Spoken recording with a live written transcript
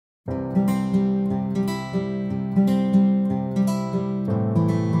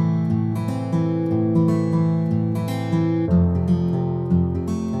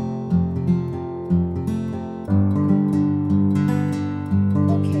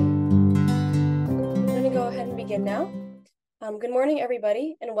begin now. Good morning,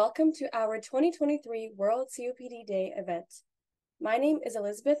 everybody, and welcome to our 2023 World COPD Day event. My name is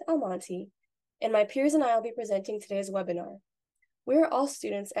Elizabeth Almonte, and my peers and I will be presenting today's webinar. We are all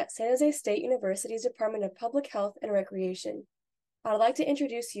students at San Jose State University's Department of Public Health and Recreation. I'd like to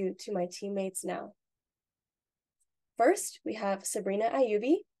introduce you to my teammates now. First, we have Sabrina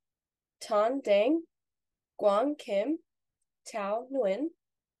Ayubi, Tan Dang, Guang Kim, Tao Nguyen,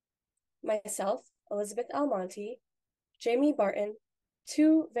 myself, Elizabeth Almonte, Jamie Barton,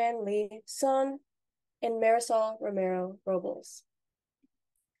 Tu Van Lee Sun, and Marisol Romero Robles.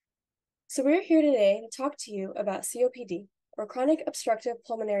 So we're here today to talk to you about COPD, or chronic obstructive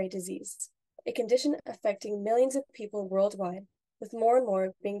pulmonary disease, a condition affecting millions of people worldwide, with more and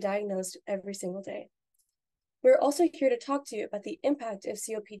more being diagnosed every single day. We're also here to talk to you about the impact of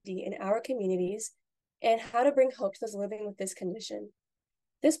COPD in our communities and how to bring hope to those living with this condition.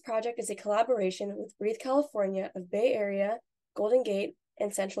 This project is a collaboration with Breathe California of Bay Area, Golden Gate,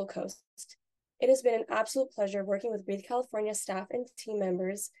 and Central Coast. It has been an absolute pleasure working with Breathe California staff and team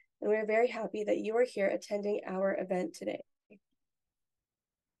members, and we are very happy that you are here attending our event today.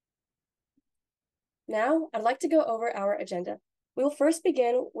 Now, I'd like to go over our agenda. We will first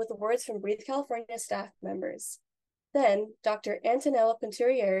begin with words from Breathe California staff members. Then, Dr. Antonello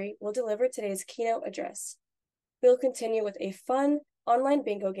Punturieri will deliver today's keynote address. We'll continue with a fun online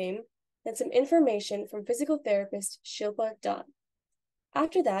bingo game and some information from physical therapist Shilpa Datt.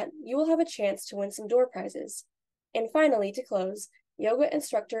 After that, you will have a chance to win some door prizes. And finally, to close, yoga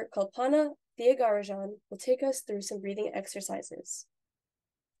instructor KALPANA Thiyagarajan will take us through some breathing exercises.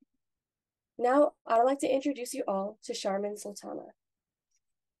 Now, I'd like to introduce you all to Sharmin Sultana.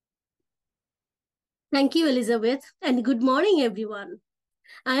 Thank you, Elizabeth, and good morning, everyone.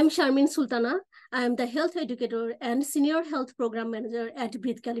 I am Sharmin Sultana. I am the health educator and senior health program manager at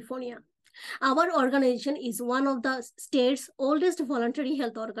Breathe California. Our organization is one of the state's oldest voluntary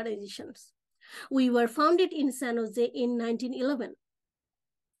health organizations. We were founded in San Jose in 1911.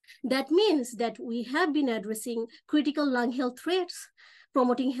 That means that we have been addressing critical lung health threats,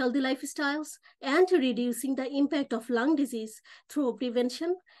 promoting healthy lifestyles, and reducing the impact of lung disease through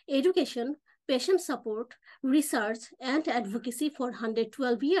prevention, education, patient support, research, and advocacy for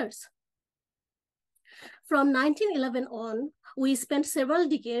 112 years. From 1911 on, we spent several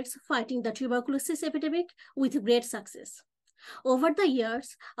decades fighting the tuberculosis epidemic with great success. Over the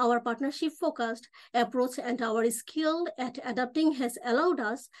years, our partnership-focused approach and our skill at adapting has allowed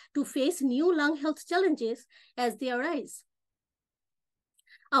us to face new lung health challenges as they arise.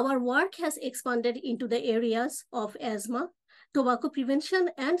 Our work has expanded into the areas of asthma, tobacco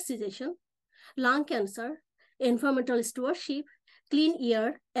prevention and cessation, lung cancer, environmental stewardship, clean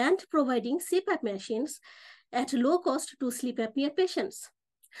air, and providing CPAP machines at low cost to sleep apnea patients.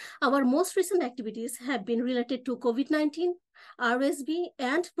 Our most recent activities have been related to COVID-19, RSV,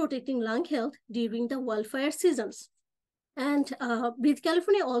 and protecting lung health during the wildfire seasons. And Breathe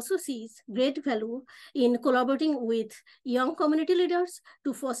California also sees great value in collaborating with young community leaders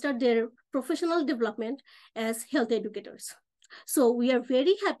to foster their professional development as health educators. So we are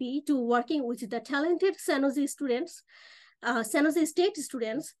very happy to working with the talented San Jose students, San Jose State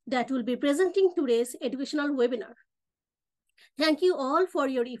students that will be presenting today's educational webinar. Thank you all for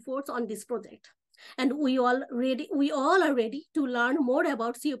your efforts on this project. And we all are ready to learn more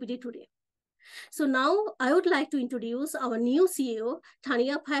about COPD today. So now I would like to introduce our new CEO,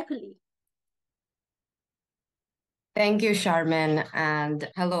 Tanya Payapalli. Thank you, Sharmin, and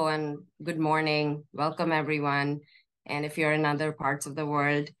hello and good morning. Welcome, everyone. And if you're in other parts of the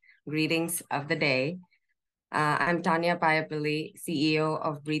world, greetings of the day. I'm Tanya Payapalli, CEO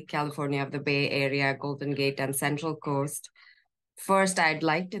of Breathe California of the Bay Area, Golden Gate, and Central Coast. First, I'd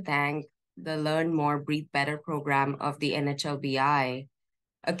like to thank the Learn More, Breathe Better program of the NHLBI,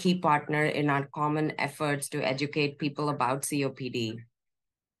 a key partner in our common efforts to educate people about COPD.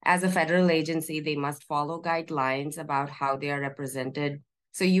 As a federal agency, they must follow guidelines about how they are represented,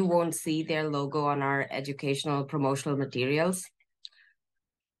 so you won't see their logo on our educational promotional materials.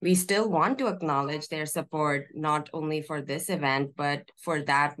 We still want to acknowledge their support, not only for this event, but for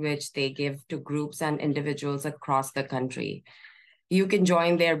that which they give to groups and individuals across the country. You can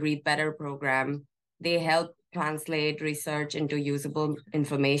join their Breathe Better program. They help translate research into usable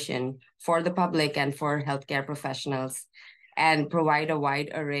information for the public and for healthcare professionals, and provide a wide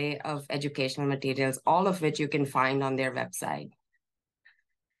array of educational materials, all of which you can find on their website.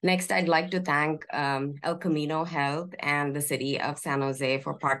 Next, I'd like to thank El Camino Health and the City of San Jose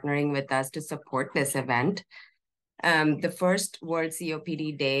for partnering with us to support this event. The first World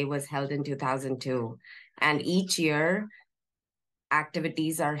COPD Day was held in 2002, and each year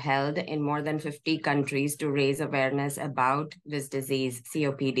activities are held in more than 50 countries to raise awareness about this disease,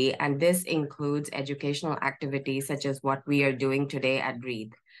 COPD, and this includes educational activities such as what we are doing today at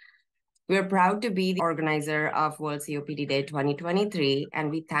Breathe. We're proud to be the organizer of World COPD Day 2023,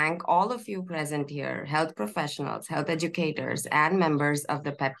 and we thank all of you present here, health professionals, health educators, and members of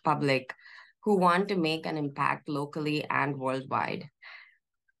the public who want to make an impact locally and worldwide.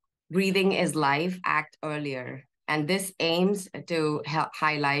 Breathing is Life, Act Earlier. And this aims to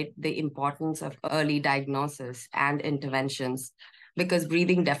highlight the importance of early diagnosis and interventions, because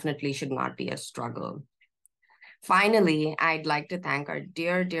breathing definitely should not be a struggle. Finally, I'd like to thank our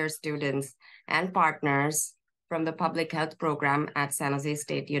dear, dear students and partners from the public health program at San Jose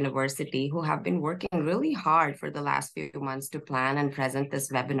State University who have been working really hard for the last few months to plan and present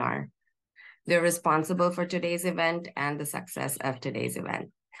this webinar. They're responsible for today's event and the success of today's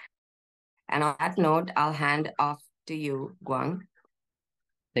event. And on that note, I'll hand off to you, Guang.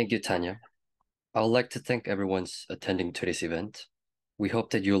 Thank you, Tanya. I would like to thank everyone's attending today's event. We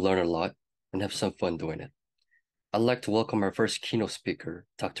hope that you'll learn a lot and have some fun doing it. I'd like to welcome our first keynote speaker,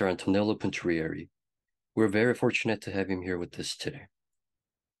 Dr. Antonello Punturieri. We're very fortunate to have him here with us today.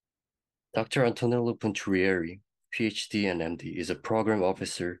 Dr. Antonello Punturieri, Ph.D. and M.D., is a program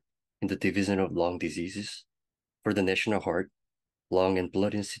officer in the Division of Lung Diseases for the National Heart, Lung and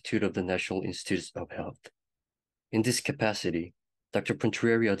Blood Institute of the National Institutes of Health. In this capacity, Dr.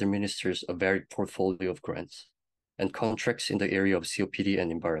 Punturieri administers a varied portfolio of grants and contracts in the area of COPD and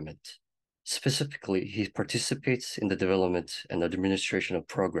environment. Specifically, he participates in the development and administration of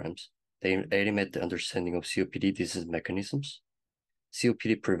programs that aim at the understanding of COPD disease mechanisms,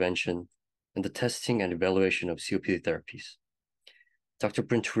 COPD prevention, and the testing and evaluation of COPD therapies. Dr.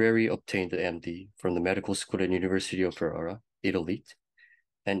 Punturieri obtained the MD from the Medical School at University of Ferrara, Italy,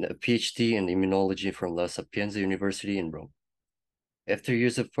 and a PhD in immunology from La Sapienza University in Rome. After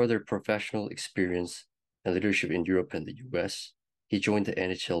years of further professional experience and leadership in Europe and the US, he joined the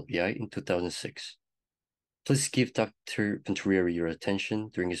NHLBI in 2006. Please give Dr. Punturieri your attention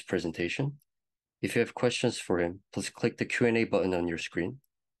during his presentation. If you have questions for him, please click the Q&A button on your screen.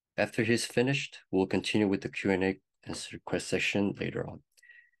 After he's finished, we'll continue with the Q&A answer request session later on.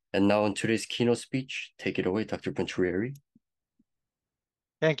 And now on today's keynote speech, take it away, Dr. Punturieri.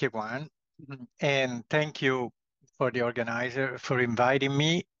 Thank you, Juan. And thank you for the organizer for inviting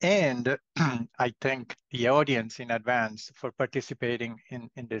me. And I thank the audience in advance for participating in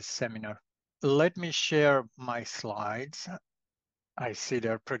this seminar. Let me share my slides. I see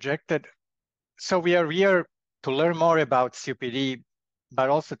they're projected. So we are here to learn more about COPD, but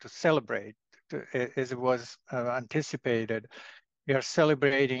also to celebrate, as it was anticipated. We are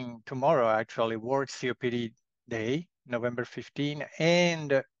celebrating tomorrow, actually, World COPD Day, November 15,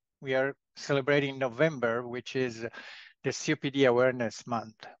 and we are celebrating November, which is the COPD Awareness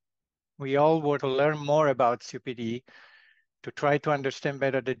Month. We all want to learn more about COPD to try to understand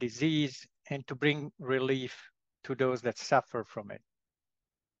better the disease and to bring relief to those that suffer from it.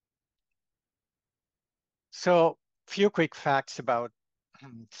 So, few quick facts about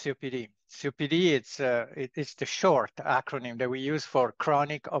COPD. COPD, it's the short acronym that we use for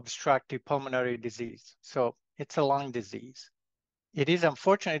chronic obstructive pulmonary disease. So it's a lung disease. It is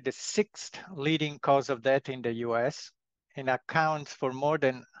unfortunately the 6th leading cause of death in the US and accounts for more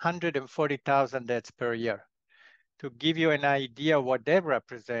than 140,000 deaths per year. To give you an idea of what that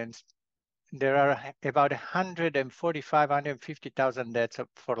represents, there are about 150,000 deaths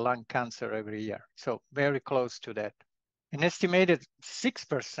for lung cancer every year. So very close to that. An estimated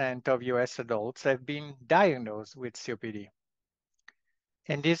 6% of US adults have been diagnosed with COPD.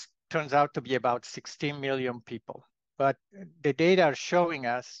 And this turns out to be about 16 million people. But the data are showing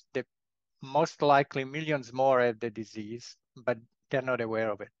us that most likely millions more have the disease, but they're not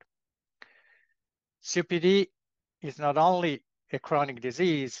aware of it. COPD is not only a chronic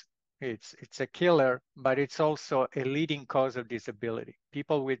disease, it's a killer, but it's also a leading cause of disability.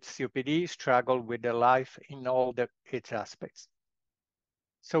 People with COPD struggle with their life in all its aspects.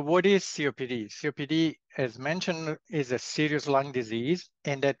 So what is COPD? COPD, as mentioned, is a serious lung disease,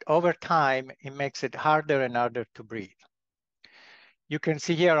 and that over time, it makes it harder and harder to breathe. You can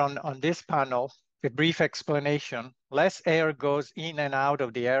see here on this panel, a brief explanation. Less air goes in and out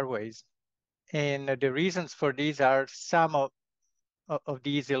of the airways. And the reasons for these are some of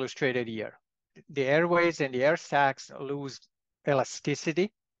these illustrated here. The airways and the air sacs lose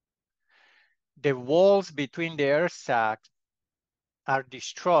elasticity. The walls between the air sacs are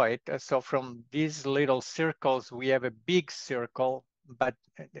destroyed. So from these little circles, we have a big circle, but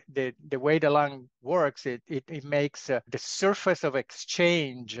the way the lung works, it makes the surface of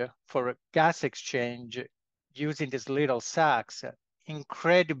exchange for gas exchange using these little sacs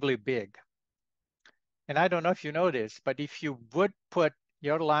incredibly big. And I don't know if you know this, but if you would put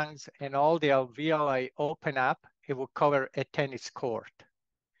your lungs and all the alveoli open up, it will cover a tennis court.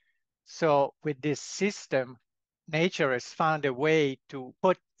 So with this system, nature has found a way to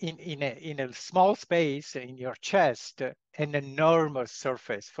put in a small space in your chest an enormous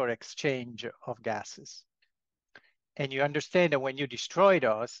surface for exchange of gases. And you understand that when you destroy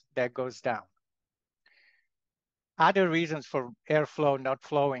those, that goes down. Other reasons for airflow not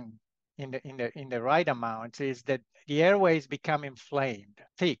flowing in the right amount is that the airways become inflamed,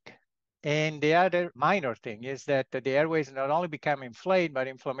 thick. And the other minor thing is that the airways not only become inflamed, but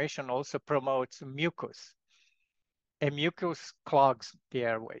inflammation also promotes mucus. And mucus clogs the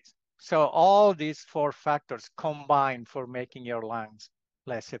airways. So all these four factors combine for making your lungs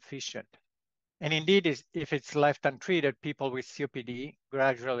less efficient. And indeed, if it's left untreated, people with COPD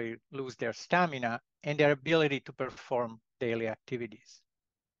gradually lose their stamina and their ability to perform daily activities.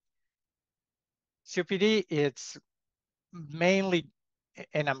 COPD is mainly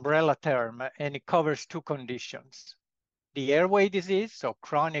an umbrella term, and it covers two conditions. The airway disease, so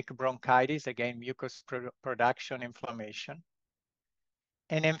chronic bronchitis, again, mucus production, inflammation,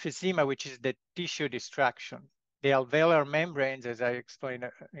 and emphysema, which is the tissue destruction. The alveolar membranes, as I explained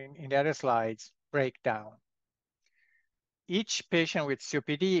in the other slides, break down. Each patient with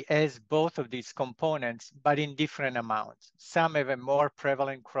COPD has both of these components, but in different amounts. Some have a more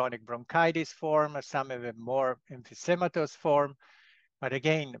prevalent chronic bronchitis form, some have a more emphysematous form, but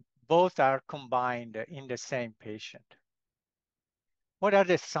again, both are combined in the same patient. What are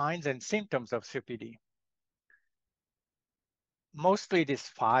the signs and symptoms of COPD? Mostly it is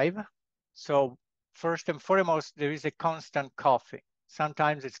 5. So first and foremost, there is a constant coughing.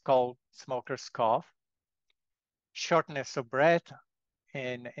 Sometimes it's called smoker's cough. Shortness of breath,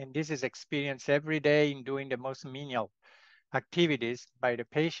 and this is experienced every day in doing the most menial activities by the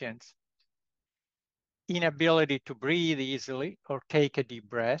patients. Inability to breathe easily or take a deep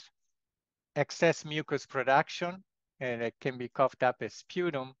breath. Excess mucus production, and it can be coughed up as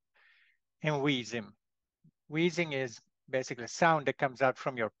sputum, and wheezing. Wheezing is basically sound that comes out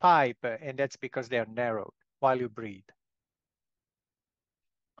from your pipe, and that's because they're narrowed while you breathe.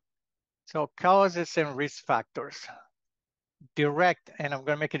 So causes and risk factors. Direct, and I'm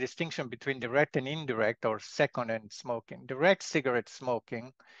going to make a distinction between direct and indirect, or second-hand smoking. Direct cigarette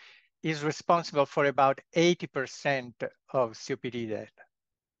smoking is responsible for about 80% of COPD death.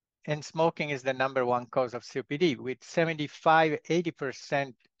 And smoking is the #1 cause of COPD, with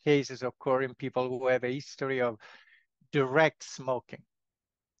 75–80% cases occur in people who have a history of direct smoking.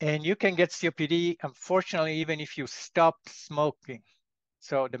 And you can get COPD, unfortunately, even if you stop smoking.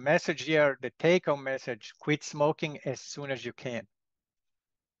 So the message here, the take-home message, quit smoking as soon as you can.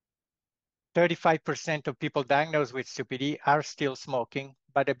 35% of people diagnosed with COPD are still smoking,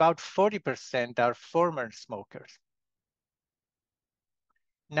 but about 40% are former smokers.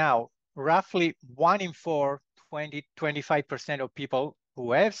 Now, roughly 1 in 4, 20–25% of people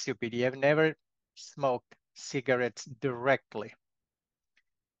who have COPD have never smoked cigarettes directly.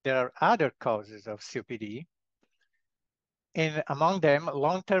 There are other causes of COPD, and among them,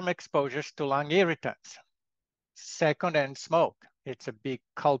 long-term exposures to lung irritants. Second-hand smoke, it's a big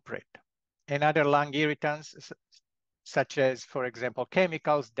culprit. And other lung irritants, such as, for example,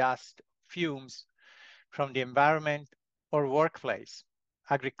 chemicals, dust, fumes from the environment or workplace,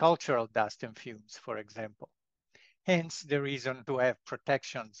 agricultural dust and fumes, for example. Hence the reason to have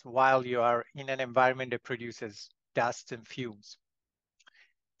protections while you are in an environment that produces dust and fumes.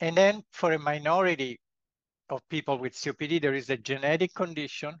 And then for a minority of people with COPD, there is a genetic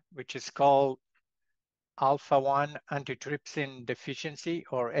condition, which is called alpha-1 antitrypsin deficiency,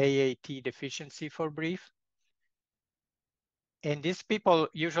 or AAT deficiency for brief. And these people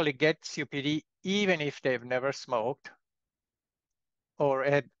usually get COPD even if they've never smoked or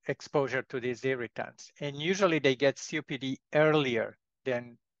had exposure to these irritants. And usually they get COPD earlier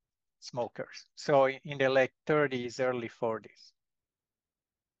than smokers. So in the late 30s, early 40s.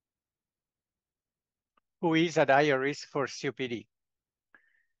 Who is at higher risk for COPD?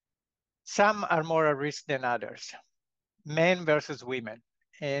 Some are more at risk than others. Men versus women.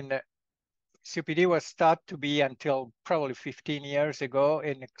 And COPD was thought to be, until probably 15 years ago,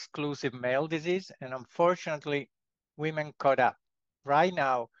 an exclusive male disease. And unfortunately, women caught up. Right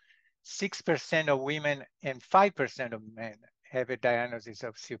now, 6% of women and 5% of men have a diagnosis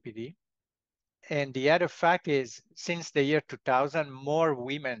of COPD. And the other fact is, since the year 2000, more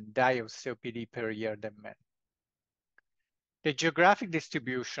women die of COPD per year than men. The geographic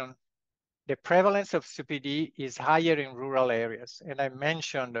distribution, the prevalence of COPD is higher in rural areas. And I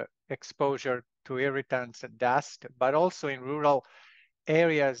mentioned exposure to irritants and dust, but also in rural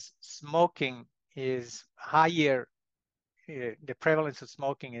areas smoking is higher, the prevalence of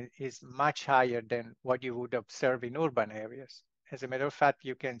smoking is much higher than what you would observe in urban areas. As a matter of fact,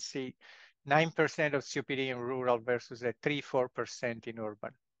 you can see 9% of COPD in rural versus a 3-4% in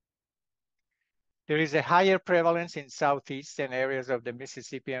urban. There is a higher prevalence in southeastern areas of the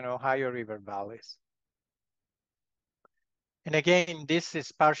Mississippi and Ohio River valleys. And again, this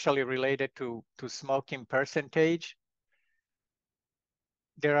is partially related to smoking percentage.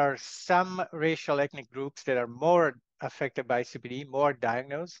 There are some racial ethnic groups that are more affected by COPD, more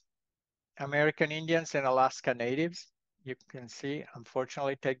diagnosed. American Indians and Alaska Natives, you can see,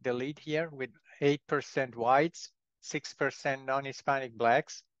 unfortunately, take the lead here with 8% whites, 6% non-Hispanic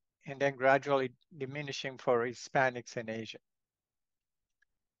Blacks, and then gradually diminishing for Hispanics and Asian.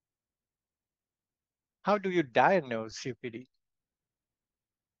 How do you diagnose COPD?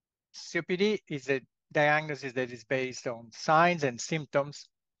 COPD is a diagnosis that is based on signs and symptoms,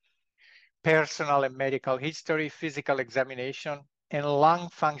 personal and medical history, physical examination, and lung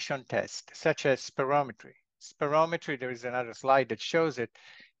function tests, such as spirometry. Spirometry, there is another slide that shows it,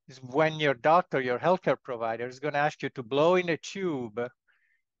 is when your doctor, your healthcare provider is going to ask you to blow in a tube,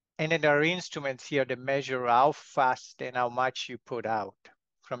 and then there are instruments here that measure how fast and how much you put out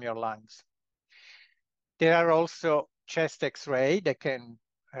from your lungs. There are also chest X-ray that can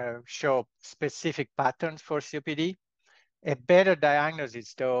show specific patterns for COPD. A better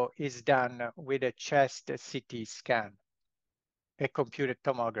diagnosis, though, is done with a chest CT scan, a computed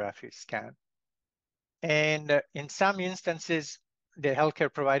tomography scan. And in some instances, the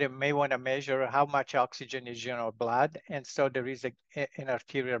healthcare provider may want to measure how much oxygen is in your blood. And so there is an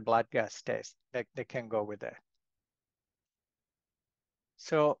arterial blood gas test that can go with that.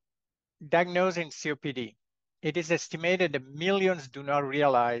 So diagnosing COPD. It is estimated that millions do not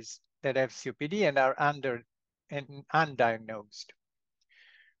realize that have COPD and are undiagnosed.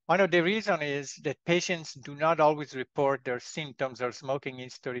 One of the reasons is that patients do not always report their symptoms or smoking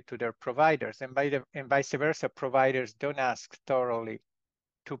history to their providers, and vice versa, providers don't ask thoroughly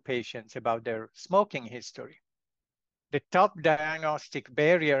to patients about their smoking history. The top diagnostic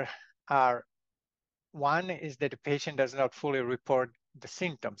barrier are, one is that the patient does not fully report the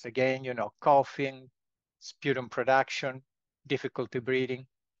symptoms. Again, coughing, sputum production, difficulty breathing.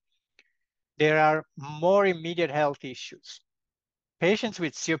 There are more immediate health issues. Patients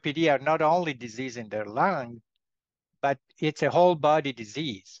with COPD are not only disease in their lung, but it's a whole body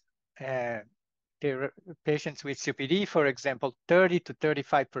disease. Patients with COPD, for example, 30 to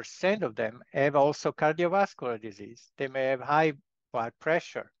 35% of them have also cardiovascular disease. They may have high blood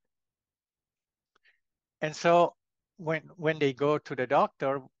pressure. And so when they go to the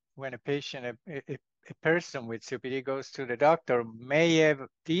doctor, when a patient, a person with COPD goes to the doctor, may have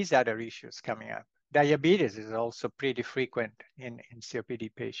these other issues coming up. Diabetes is also pretty frequent in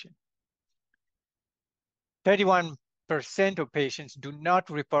COPD patients. 31% of patients do not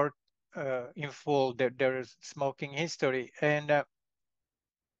report in full their smoking history. And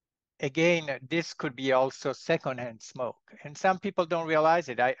again, this could be also secondhand smoke. And some people don't realize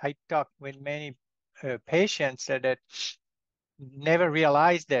it. I talked with many patients that never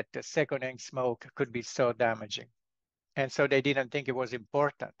realized that the secondhand smoke could be so damaging. And so they didn't think it was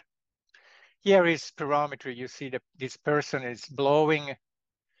important. Here is spirometry. You see that this person is blowing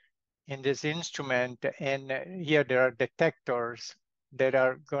in this instrument, and here there are detectors that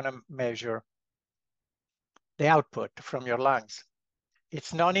are going to measure the output from your lungs.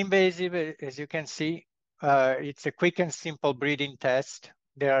 It's non-invasive, as you can see. It's a quick and simple breathing test.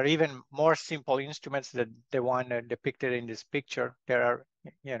 There are even more simple instruments than the one depicted in this picture. There are,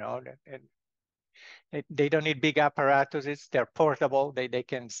 they don't need big apparatuses. They're portable. They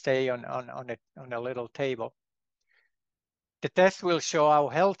can stay on a little table. The test will show how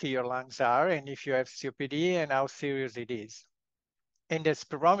healthy your lungs are and if you have COPD and how serious it is. And the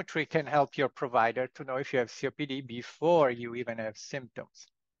spirometry can help your provider to know if you have COPD before you even have symptoms.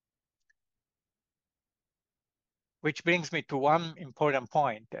 Which brings me to one important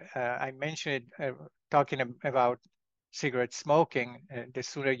point. I mentioned it talking about cigarette smoking. The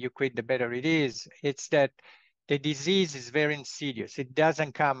sooner you quit, the better it is. It's that the disease is very insidious. It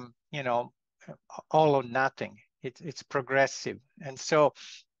doesn't come, all or nothing. It's progressive. And so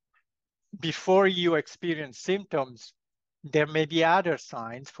before you experience symptoms, there may be other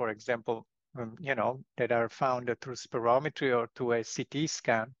signs, for example, that are found through spirometry or through a CT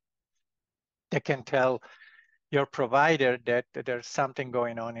scan that can tell your provider that there's something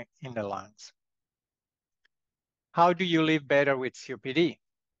going on in the lungs. How do you live better with COPD?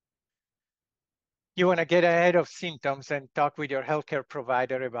 You want to get ahead of symptoms and talk with your healthcare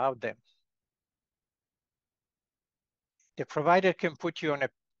provider about them. the provider can put you on a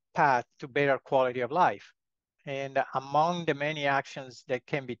path to better quality of life. And among the many actions that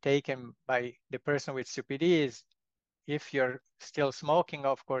can be taken by the person with COPD is, if you're still smoking,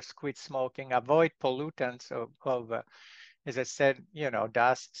 of course, quit smoking, avoid pollutants of as I said,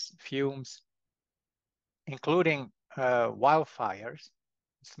 dusts, fumes, including wildfires,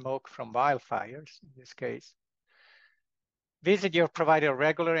 smoke from wildfires in this case. Visit your provider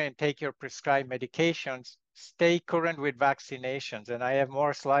regularly and take your prescribed medications. Stay current with vaccinations. And I have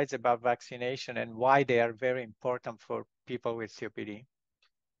more slides about vaccination and why they are very important for people with COPD.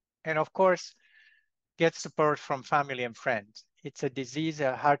 And of course, get support from family and friends. It's a disease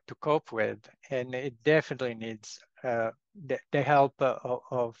hard to cope with, and it definitely needs the help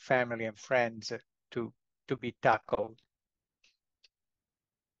of family and friends to be tackled.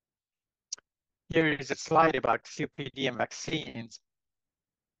 Here is a slide about COPD and vaccines.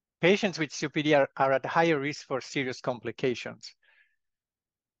 Patients with COPD are at higher risk for serious complications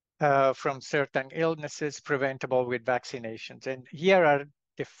from certain illnesses preventable with vaccinations. And here are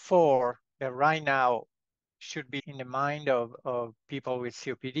the 4 that right now should be in the mind of people with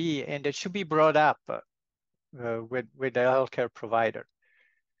COPD, and that should be brought up with the healthcare provider.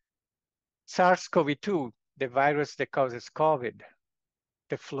 SARS-CoV-2, the virus that causes COVID,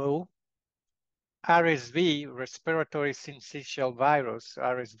 the flu, RSV, respiratory syncytial virus,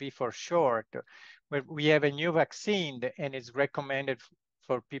 RSV for short, where we have a new vaccine and it's recommended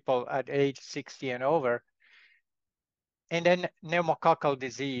for people at age 60 and over. And then pneumococcal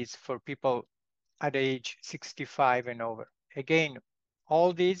disease for people at age 65 and over. Again,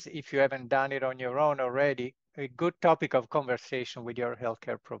 all these, if you haven't done it on your own already, a good topic of conversation with your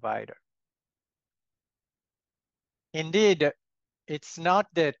healthcare provider. Indeed, it's not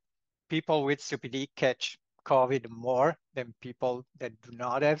that people with COPD catch COVID more than people that do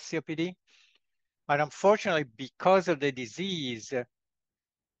not have COPD, but unfortunately, because of the disease,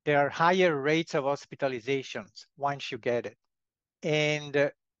 there are higher rates of hospitalizations once you get it.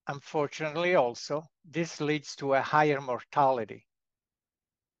 And unfortunately also, this leads to a higher mortality.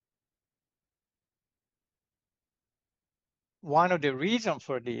 One of the reasons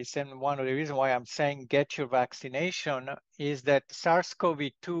for this, and one of the reasons why I'm saying get your vaccination, is that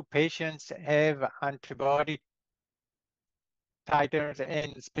SARS-CoV-2 patients have antibody titers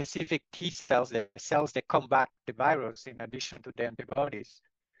and specific T cells, the cells that combat the virus in addition to the antibodies.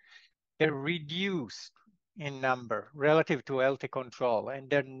 They're reduced in number relative to healthy control,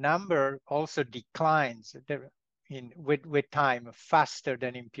 and their number also declines with time faster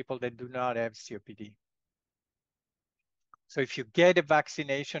than in people that do not have COPD. So if you get a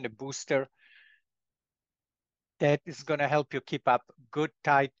vaccination, a booster, that is going to help you keep up good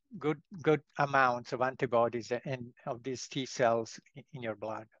amounts of antibodies and of these T cells in your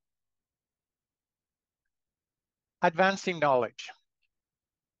blood. Advancing knowledge.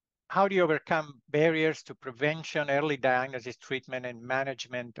 How do you overcome barriers to prevention, early diagnosis, treatment, and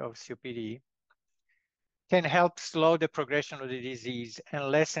management of COPD? Can help slow the progression of the disease and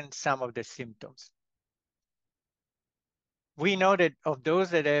lessen some of the symptoms. We know that of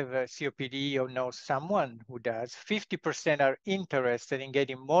those that have COPD or know someone who does, 50% are interested in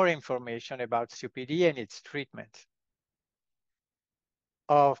getting more information about COPD and its treatment.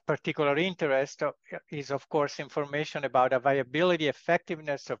 Of particular interest is, of course, information about availability,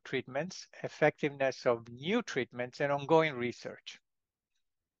 effectiveness of treatments, effectiveness of new treatments, and ongoing research.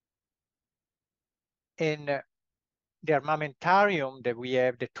 In the armamentarium that we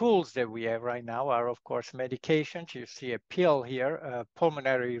have, the tools that we have right now are, of course, medications. You see a pill here,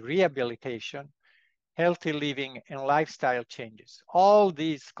 pulmonary rehabilitation, healthy living, and lifestyle changes. All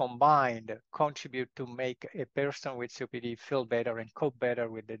these combined contribute to make a person with COPD feel better and cope better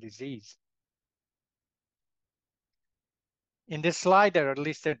with the disease. In this slide, there are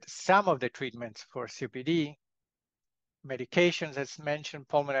listed some of the treatments for COPD. Medications, as mentioned,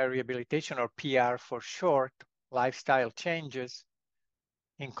 pulmonary rehabilitation, or PR for short, lifestyle changes,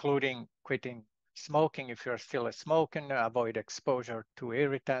 including quitting smoking if you're still a smoker, avoid exposure to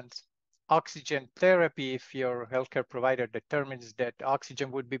irritants, oxygen therapy if your healthcare provider determines that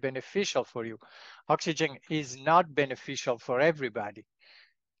oxygen would be beneficial for you. Oxygen is not beneficial for everybody.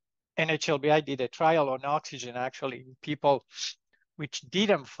 NHLBI did a trial on oxygen actually in people which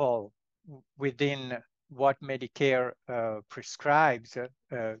didn't fall within what Medicare prescribes,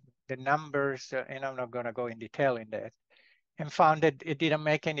 the numbers, and I'm not going to go in detail in that, and found that it didn't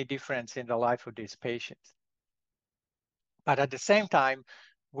make any difference in the life of these patients. But at the same time,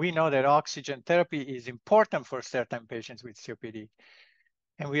 we know that oxygen therapy is important for certain patients with COPD.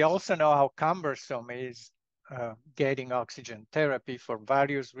 And we also know how cumbersome is getting oxygen therapy for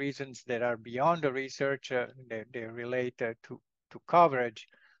various reasons that are beyond the research. They relate to coverage.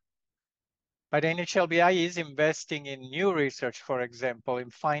 But NHLBI is investing in new research, for example, in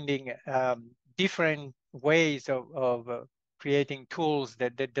finding different ways of creating tools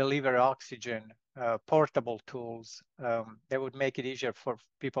that deliver oxygen, portable tools that would make it easier for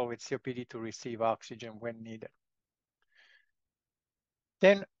people with COPD to receive oxygen when needed.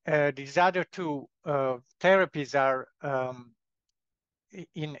 Then these other two therapies are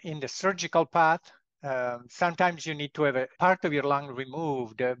in the surgical path. Sometimes you need to have a part of your lung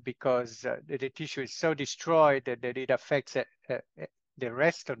removed because the tissue is so destroyed that it affects the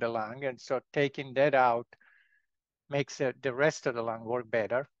rest of the lung. And so taking that out makes the rest of the lung work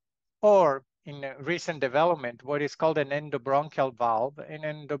better. Or in recent development, what is called an endobronchial valve. An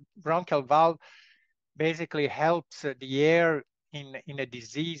endobronchial valve basically helps the air in a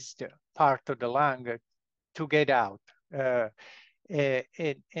diseased part of the lung to get out.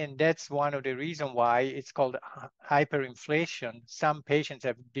 And that's one of the reasons why it's called hyperinflation. Some patients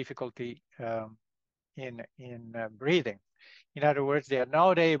have difficulty in breathing. In other words, they are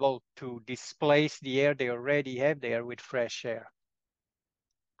not able to displace the air they already have there with fresh air.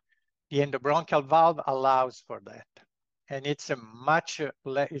 The endobronchial valve allows for that. And it's a much,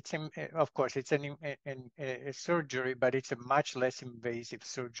 of course, it's a surgery, but it's a much less invasive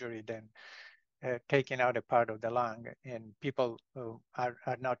surgery than taking out a part of the lung, and people are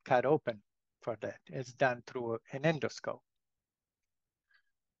not cut open for that. It's done through an endoscope.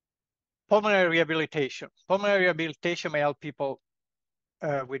 Pulmonary rehabilitation. Pulmonary rehabilitation may help people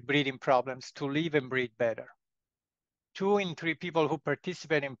with breathing problems to live and breathe better. 2 in 3 people who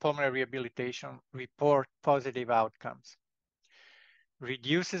participate in pulmonary rehabilitation report positive outcomes.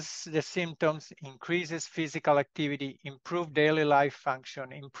 Reduces the symptoms, increases physical activity, improve daily life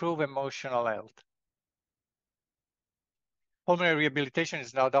function, improve emotional health. Pulmonary rehabilitation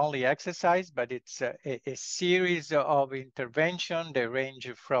is not only exercise, but it's a series of interventions. They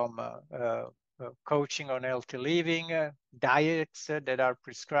range from coaching on healthy living, diets that are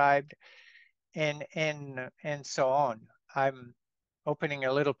prescribed, and so on. I'm opening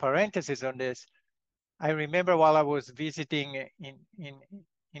a little parenthesis on this. I remember while I was visiting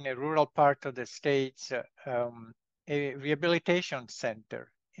in a rural part of the States, a rehabilitation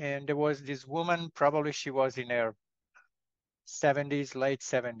center. And there was this woman, probably she was in her 70s, late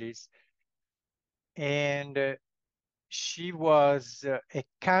 70s. And she was a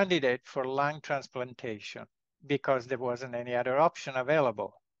candidate for lung transplantation because there wasn't any other option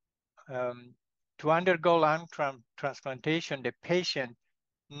available. To undergo lung transplantation, the patient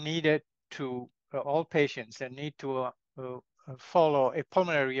needed to, all patients need to follow a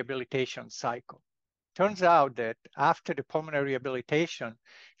pulmonary rehabilitation cycle. Turns out that after the pulmonary rehabilitation,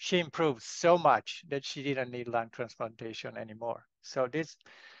 she improved so much that she didn't need lung transplantation anymore. So this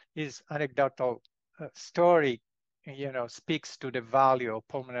anecdotal story, speaks to the value of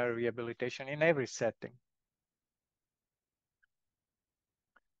pulmonary rehabilitation in every setting.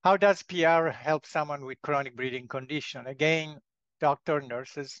 How does PR help someone with chronic breathing condition? Again, doctor,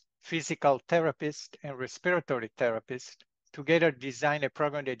 nurses, physical therapists, and respiratory therapists together design a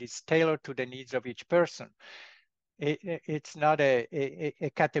program that is tailored to the needs of each person. It's not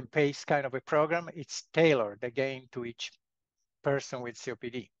a cut and paste kind of a program. It's tailored, again, to each person with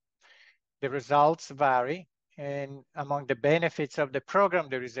COPD. The results vary, and among the benefits of the program,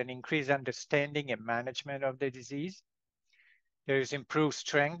 there is an increased understanding and management of the disease. There is improved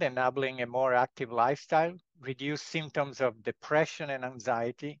strength, enabling a more active lifestyle, reduced symptoms of depression and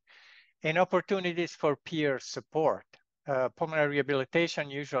anxiety, and opportunities for peer support. Pulmonary rehabilitation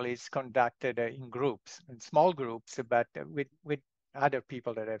usually is conducted in groups, in small groups, but with other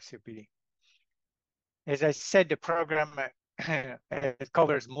people that have COPD. As I said, the program it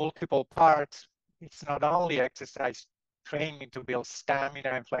covers multiple parts. It's not only exercise training to build stamina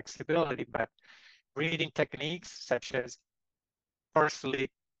and flexibility, but breathing techniques such as firstly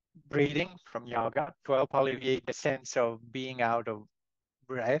breathing from yoga to help alleviate the sense of being out of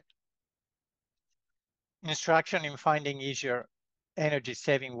breath. Instruction in finding easier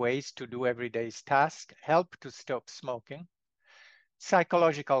energy-saving ways to do everyday tasks, help to stop smoking.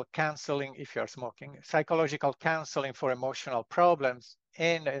 Psychological counseling if you're smoking, psychological counseling for emotional problems,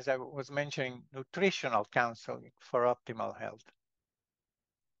 and as I was mentioning, nutritional counseling for optimal health.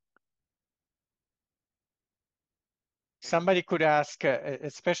 Somebody could ask,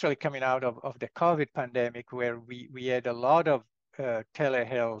 especially coming out of the COVID pandemic, where we had a lot of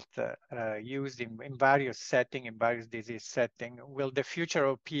telehealth used in various settings, in various disease settings. Will the future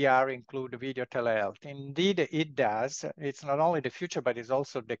of PR include video telehealth? Indeed, it does. It's not only the future, but it's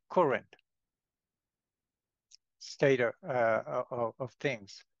also the current. state of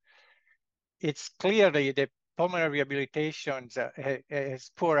things. It's clearly the pulmonary rehabilitation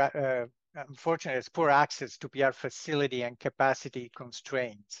has unfortunately, has poor access to PR facility and capacity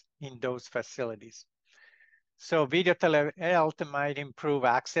constraints in those facilities. So video telehealth might improve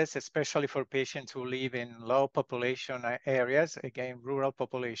access, especially for patients who live in low population areas, again, rural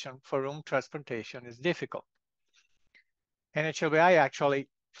population, for whom transportation is difficult. NHLBI actually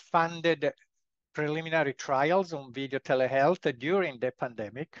funded preliminary trials on video telehealth during the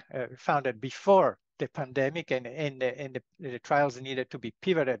pandemic, founded before the pandemic, and the trials needed to be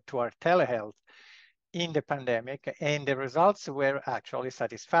pivoted toward telehealth in the pandemic, and the results were actually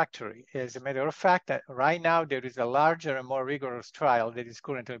satisfactory. As a matter of fact, right now there is a larger and more rigorous trial that is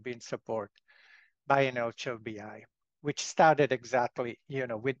currently being supported by NHLBI, which started exactly,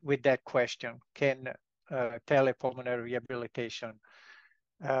 with that question: can telepulmonary rehabilitation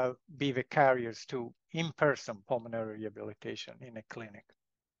be vicarious to in-person pulmonary rehabilitation in a clinic?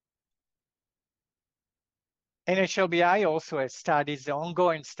 NHLBI also has studies,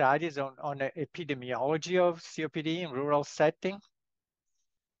 ongoing studies on the epidemiology of COPD in rural setting.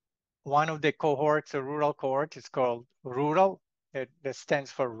 One of the cohorts, a rural cohort, is called RURAL. That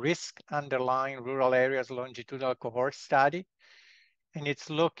stands for Risk Underlying Rural Areas Longitudinal Cohort Study. And it's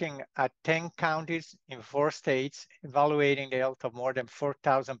looking at 10 counties in 4 states, evaluating the health of more than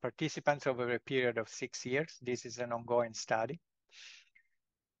 4,000 participants over a period of 6 years. This is an ongoing study.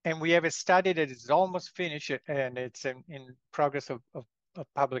 And we have a study that is almost finished, and it's in progress of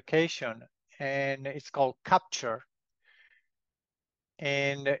publication, and it's called CAPTURE,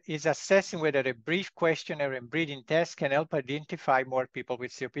 and is assessing whether a brief questionnaire and breathing test can help identify more people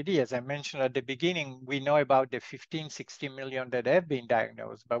with COPD. As I mentioned at the beginning, we know about the 15, 16 million that have been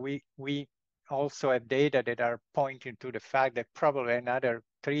diagnosed, but we also have data that are pointing to the fact that probably another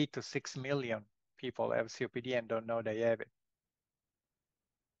 3 to 6 million people have COPD and don't know they have it.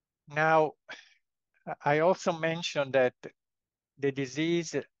 Now, I also mentioned that the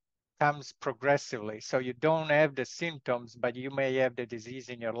disease comes progressively. So you don't have the symptoms, but you may have the disease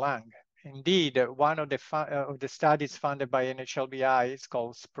in your lung. Indeed, one of the studies funded by NHLBI is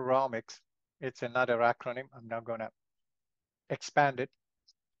called Spiromics. It's another acronym. I'm not going to expand it.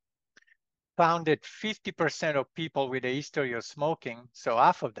 Found that 50% of people with a history of smoking, so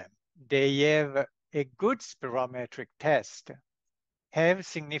half of them, they have a good spirometric test, have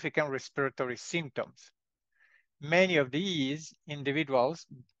significant respiratory symptoms. Many of these individuals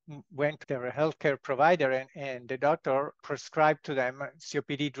went to their healthcare provider and the doctor prescribed to them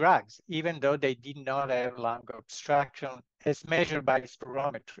COPD drugs, even though they did not have lung obstruction as measured by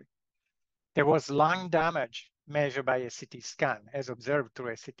spirometry. There was lung damage measured by a CT scan, as observed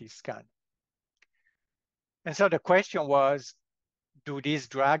through a CT scan. And so the question was, do these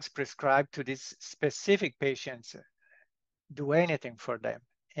drugs prescribed to these specific patients do anything for them?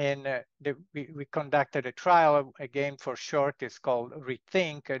 And we conducted a trial, again, for short, it's called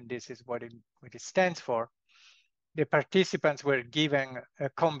RETHINK, and this is what it stands for. The participants were given a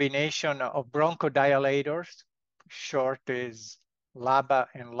combination of bronchodilators. Short is LABA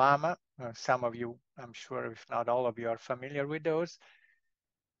and LAMA. Some of you, I'm sure, if not all of you, are familiar with those.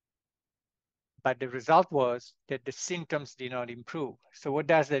 But the result was that the symptoms did not improve. So what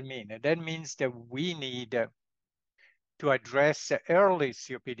does that mean? That means that we need to address early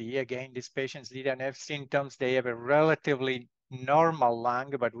COPD. Again, these patients didn't have symptoms. They have a relatively normal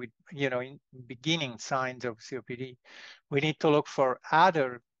lung, but with, in beginning signs of COPD. We need to look for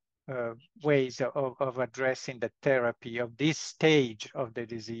other ways of addressing the therapy of this stage of the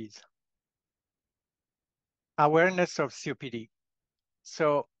disease. Awareness of COPD.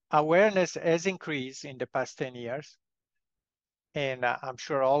 So awareness has increased in the past 10 years. And I'm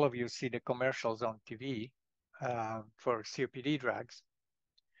sure all of you see the commercials on TV for COPD drugs.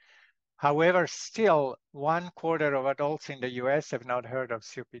 However, still 1/4 of adults in the US have not heard of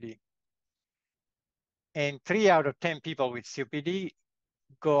COPD. And 3 out of 10 people with COPD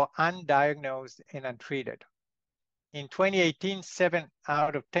go undiagnosed and untreated. In 2018, 7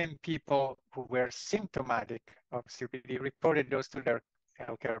 out of 10 people who were symptomatic of COPD reported those to their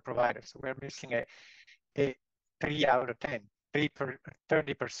healthcare providers. So we're missing a 3 out of 10,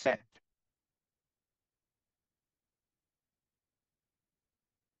 30%.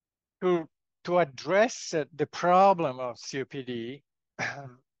 To address the problem of COPD,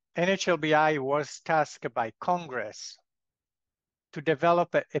 NHLBI was tasked by Congress to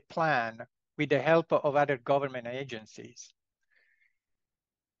develop a plan with the help of other government agencies.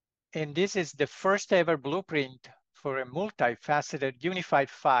 And this is the first ever blueprint for a multifaceted unified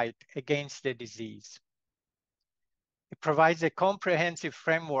fight against the disease. It provides a comprehensive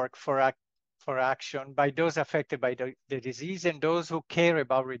framework for for action by those affected by the disease and those who care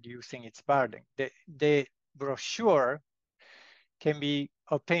about reducing its burden. The brochure can be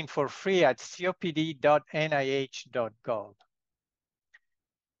obtained for free at copd.nih.gov.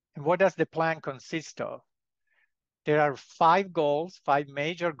 And what does the plan consist of? There are 5 goals, 5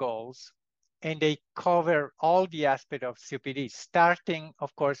 major goals, and they cover all the aspects of COPD, starting,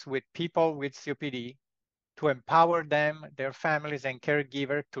 of course, with people with COPD, to empower them, their families, and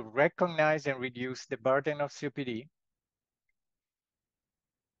caregivers to recognize and reduce the burden of COPD.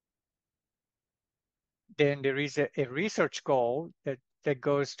 Then there is a research goal that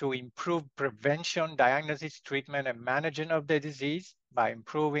goes to improve prevention, diagnosis, treatment, and management of the disease by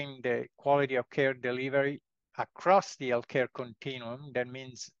improving the quality of care delivery across the healthcare continuum. That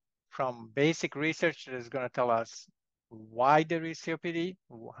means from basic research that is going to tell us why there is COPD,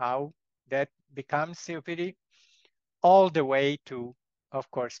 how that becomes COPD, all the way to, of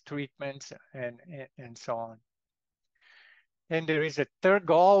course, treatments and so on. And there is a third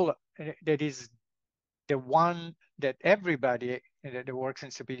goal that is the one that everybody that works in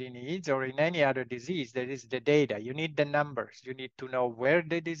COPD needs, or in any other disease, that is the data. You need the numbers. You need to know where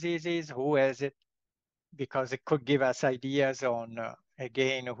the disease is, who has it, because it could give us ideas on,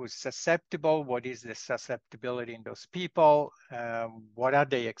 again, who's susceptible, what is the susceptibility in those people, what are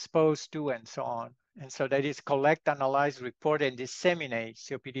they exposed to, and so on. And so that is collect, analyze, report, and disseminate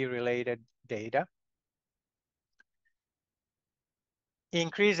COPD-related data.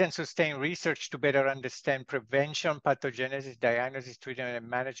 Increase and sustain research to better understand prevention, pathogenesis, diagnosis, treatment, and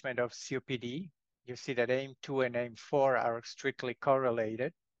management of COPD. You see that aim 2 and aim 4 are strictly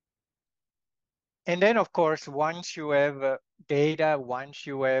correlated. And then, of course, once you have data, once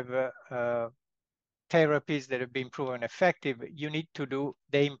you have therapies that have been proven effective, you need to do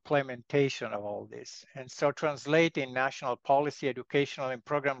the implementation of all this. And so translate in national policy, educational, and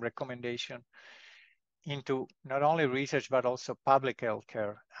program recommendation into not only research, but also public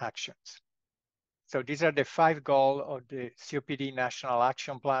healthcare actions. So these are the 5 goals of the COPD National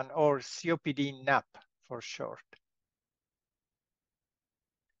Action Plan, or COPD NAP for short.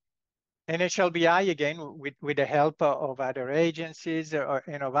 NHLBI, again, with the help of other agencies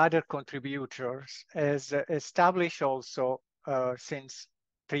and of other contributors, has established also since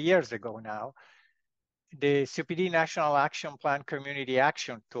 3 years ago now, the COPD National Action Plan Community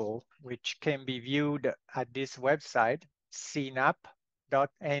Action Tool, which can be viewed at this website,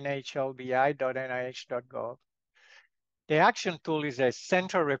 cnap.nhlbi.nih.gov. The action tool is a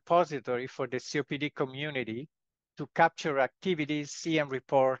central repository for the COPD community to capture activities, see and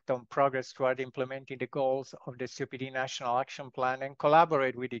report on progress toward implementing the goals of the COPD National Action Plan, and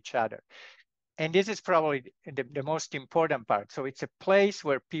collaborate with each other. And this is probably the most important part. So it's a place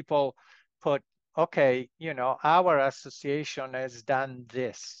where people put, okay, you know, our association has done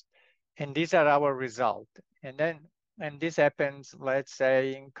this, and these are our results. And this happens, let's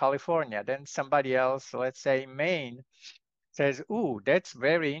say, in California. Then somebody else, let's say in Maine, says, ooh, that's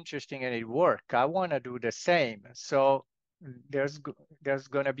very interesting and it worked. I want to do the same. So there's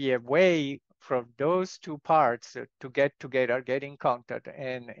going to be a way for those two parts to get together, get in contact,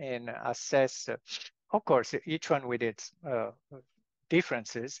 and assess, of course, each one with its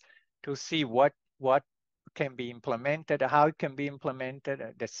differences, to see what can be implemented, how it can be implemented,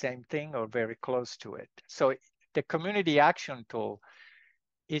 the same thing or very close to it. So the community action tool,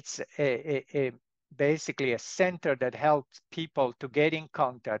 it's basically a center that helps people to get in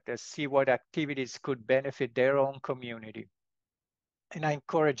contact and see what activities could benefit their own community. And I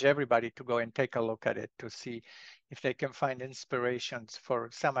encourage everybody to go and take a look at it to see if they can find inspirations for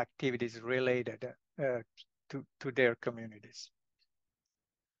some activities related to their communities.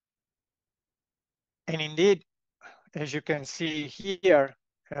 And indeed, as you can see here,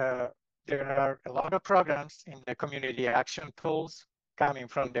 there are a lot of programs in the community action tools coming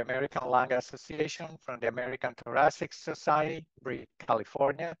from the American Lung Association, from the American Thoracic Society, BRIC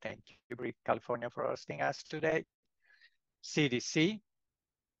California. Thank you, BRIC California, for hosting us today. CDC,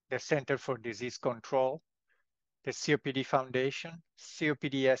 the Center for Disease Control, the COPD Foundation,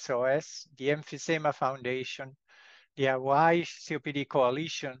 COPD SOS, the Emphysema Foundation, the Hawaii COPD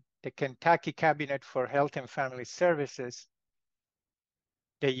Coalition, the Kentucky Cabinet for Health and Family Services,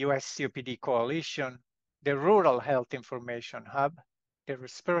 the US COPD Coalition, the Rural Health Information Hub, the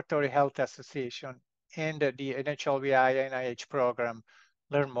Respiratory Health Association, and the NHLBI NIH program,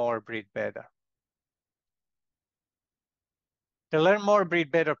 Learn More, Breathe Better. The Learn More,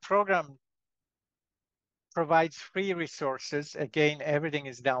 Breathe Better program provides free resources. Again, everything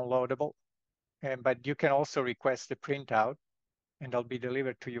is downloadable, but you can also request a printout and they'll be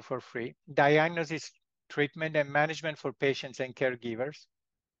delivered to you for free. Diagnosis, treatment, and management for patients and caregivers.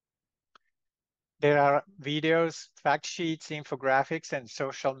 There are videos, fact sheets, infographics, and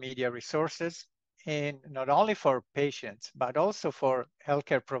social media resources, and not only for patients, but also for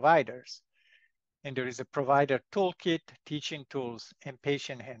healthcare providers. And there is a provider toolkit, teaching tools, and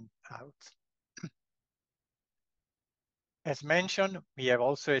patient handouts. As mentioned, we have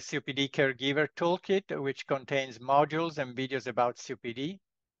also a COPD caregiver toolkit, which contains modules and videos about COPD,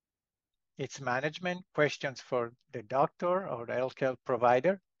 its management, questions for the doctor or the healthcare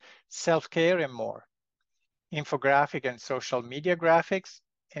provider, self-care, and more. Infographic and social media graphics,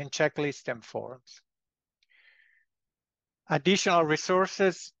 and checklists and forms. Additional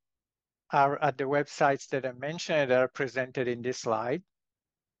resources are at the websites that I mentioned that are presented in this slide.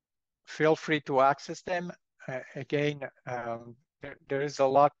 Feel free to access them. Again, there is a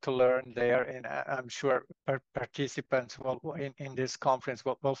lot to learn there, and I'm sure participants in this conference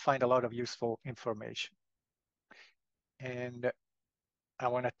will find a lot of useful information. And I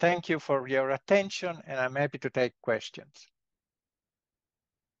want to thank you for your attention, and I'm happy to take questions.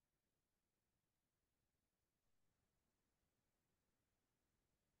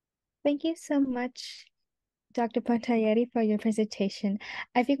 Thank you so much, Dr. Punturieri, for your presentation.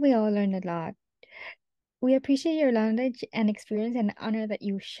 I think we all learned a lot. We appreciate your knowledge and experience and honor that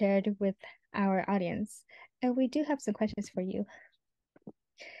you shared with our audience. And we do have some questions for you.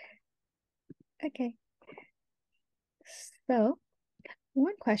 Okay. So,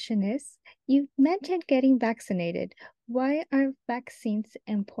 one question is, you mentioned getting vaccinated. Why are vaccines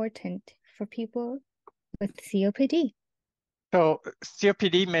important for people with COPD? So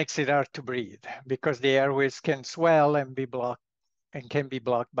COPD makes it hard to breathe because the airways can swell and be blocked and can be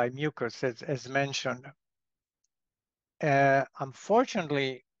blocked by mucus, as mentioned.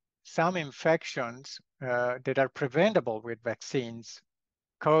 Unfortunately, some infections that are preventable with vaccines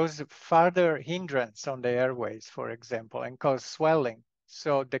cause further hindrance on the airways, for example, and cause swelling.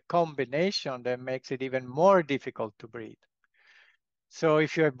 So the combination that makes it even more difficult to breathe. So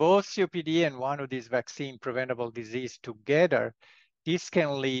if you have both COPD and one of these vaccine preventable disease together, this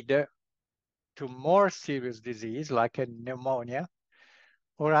can lead to more serious disease like a pneumonia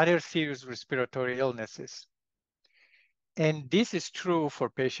or other serious respiratory illnesses. And this is true for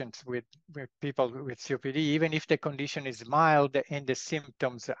patients with people with COPD, even if the condition is mild and the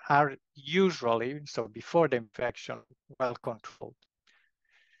symptoms are usually, so before the infection, well controlled.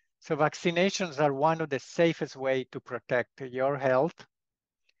 So vaccinations are one of the safest ways to protect your health.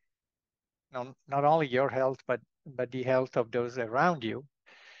 Not only your health, but the health of those around you.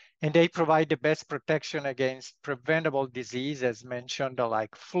 And they provide the best protection against preventable disease, as mentioned,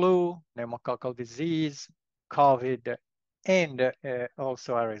 like flu, pneumococcal disease, COVID, and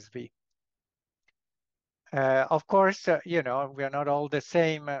also RSV. Of course, you know, we are not all the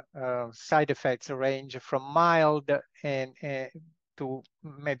same. Side effects range from mild and to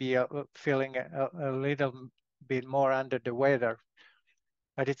maybe feeling a little bit more under the weather.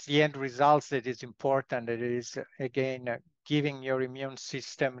 But it's the end results that is important. It is, again, giving your immune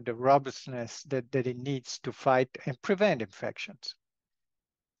system the robustness that it needs to fight and prevent infections.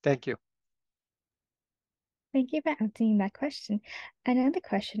 Thank you. Thank you for answering that question. Another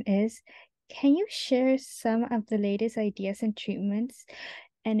question is, can you share some of the latest ideas and treatments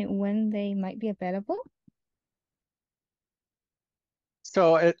and when they might be available?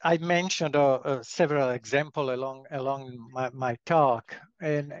 So I mentioned several examples along my talk,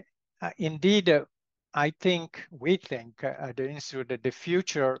 and indeed, we think at the Institute that the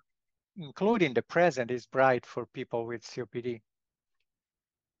future, including the present, is bright for people with COPD.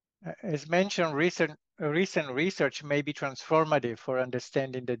 As mentioned, recent research may be transformative for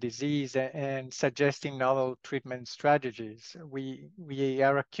understanding the disease and suggesting novel treatment strategies. We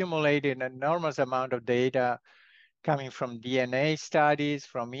are accumulating an enormous amount of data coming from DNA studies,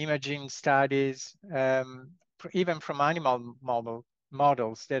 from imaging studies, even from animal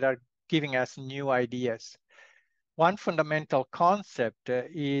models that are giving us new ideas. One fundamental concept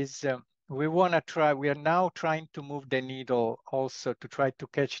is we are now trying to move the needle also to try to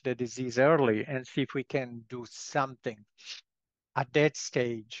catch the disease early and see if we can do something at that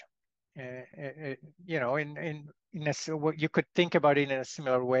stage. You know, you could think about it in a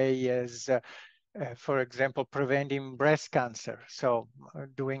similar way as for example, preventing breast cancer. So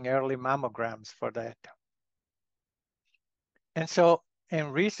doing early mammograms for that. And so,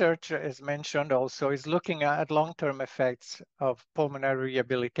 and research, as mentioned also, is looking at long-term effects of pulmonary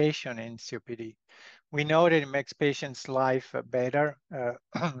rehabilitation in COPD. We know that it makes patients' life better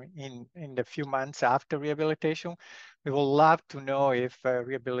in the few months after rehabilitation. We would love to know if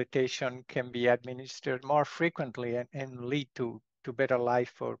rehabilitation can be administered more frequently and lead to better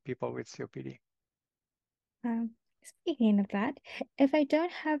life for people with COPD. Speaking of that, if I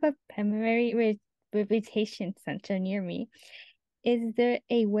don't have a pulmonary rehabilitation center near me. Is there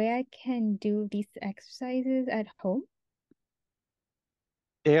a way I can do these exercises at home?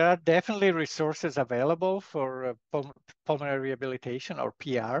 There are definitely resources available for pulmonary rehabilitation, or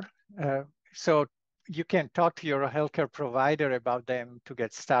PR. So you can talk to your healthcare provider about them to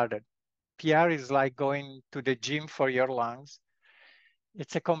get started. PR is like going to the gym for your lungs.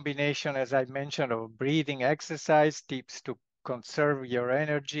 It's a combination, as I mentioned, of breathing exercise, tips to conserve your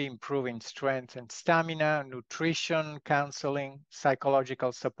energy, improving strength and stamina, nutrition, counseling,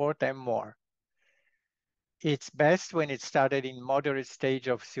 psychological support, and more. It's best when it's started in moderate stage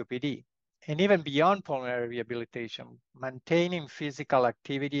of COPD. And even beyond pulmonary rehabilitation, maintaining physical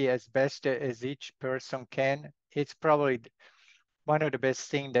activity as best as each person can, it's probably one of the best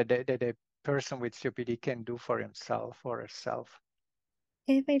things that a person with COPD can do for himself or herself.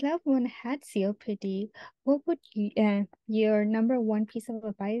 If a loved one had COPD, what would your number one piece of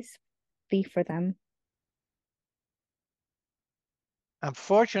advice be for them?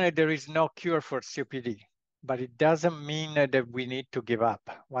 Unfortunately, there is no cure for COPD, but it doesn't mean that we need to give up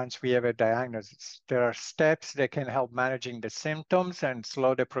once we have a diagnosis. There are steps that can help managing the symptoms and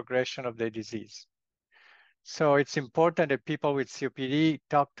slow the progression of the disease. So it's important that people with COPD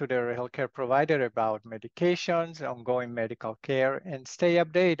talk to their healthcare provider about medications, ongoing medical care, and stay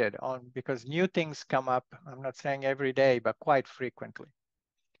updated because new things come up. I'm not saying every day, but quite frequently.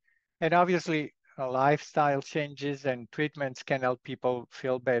 And obviously, lifestyle changes and treatments can help people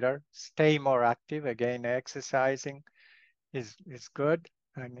feel better, stay more active. Again, exercising is good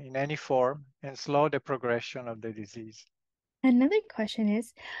and in any form, and slow the progression of the disease. Another question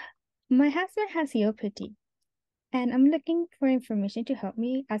is, my husband has COPD, and I'm looking for information to help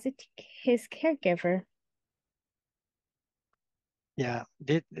me as his caregiver. Yeah,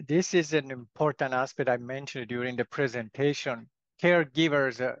 this is an important aspect I mentioned during the presentation.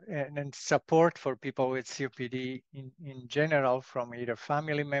 Caregivers and support for people with COPD in general from either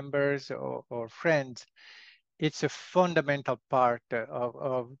family members or friends, it's a fundamental part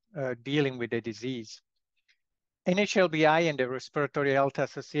of dealing with the disease. NHLBI and the Respiratory Health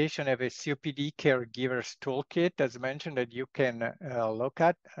Association have a COPD caregivers toolkit, as mentioned, that you can look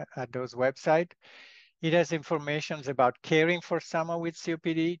at those websites. It has information about caring for someone with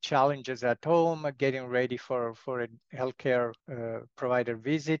COPD, challenges at home, getting ready for a healthcare provider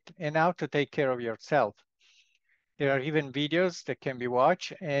visit, and how to take care of yourself. There are even videos that can be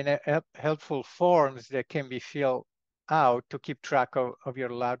watched and helpful forms that can be filled out to keep track of your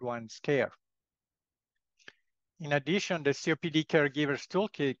loved one's care. In addition, the COPD Caregivers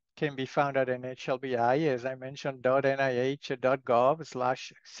Toolkit can be found at NHLBI, as I mentioned,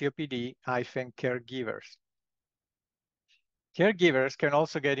 .nih.gov/COPD-caregivers. Caregivers can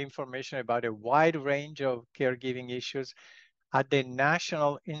also get information about a wide range of caregiving issues at the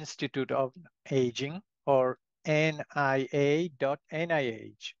National Institute of Aging, or nia.nih.gov.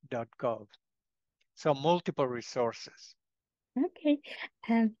 So multiple resources. Okay,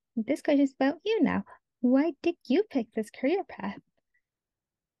 this question is about you now. Why did you pick this career path?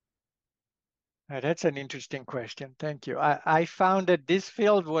 That's an interesting question. Thank you. I found that this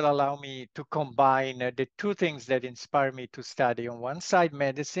field would allow me to combine the two things that inspired me to study. On one side,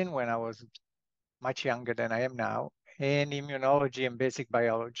 medicine when I was much younger than I am now, and immunology and basic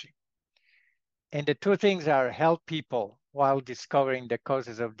biology. And the two things are help people while discovering the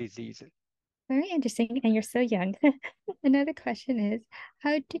causes of diseases. Very interesting, and you're so young. Another question is,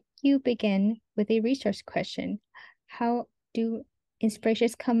 how did you begin with a research question? How do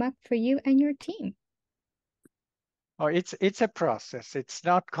inspirations come up for you and your team? Oh, it's a process. It's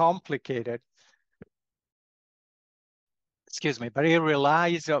not complicated. Excuse me, but it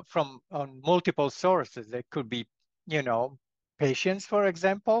relies on multiple sources. It could be, patients, for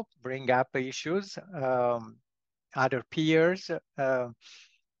example, bring up issues, other peers,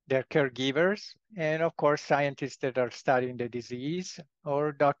 their caregivers, and of course, scientists that are studying the disease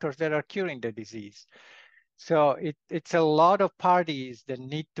or doctors that are curing the disease. So it's a lot of parties that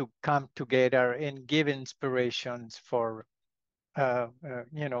need to come together and give inspirations for,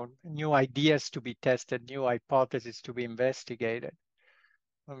 new ideas to be tested, new hypotheses to be investigated.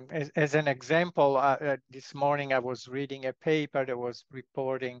 As an example, this morning I was reading a paper that was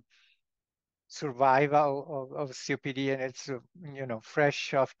reporting survival of COPD, and it's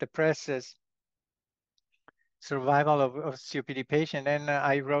fresh off the presses, survival of COPD patient. And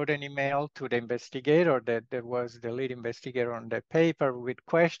I wrote an email to the investigator that was the lead investigator on the paper with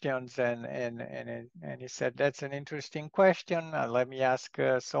questions, and he said, that's an interesting question. Let me ask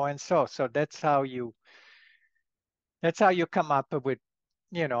so and so. So that's how you come up with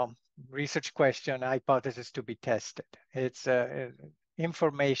research question, hypothesis to be tested. It's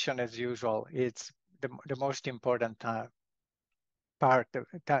information as usual. It's the most important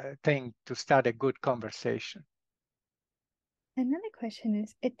thing to start a good conversation. Another question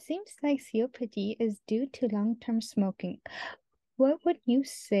is, it seems like COPD is due to long-term smoking. What would you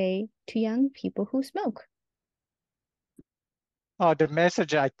say to young people who smoke? Oh, the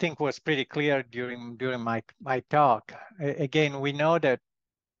message I think was pretty clear during my talk. Again, we know that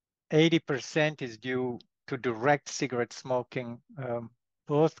 80% is due to direct cigarette smoking,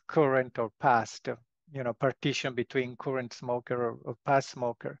 both current or past, partition between current smoker or past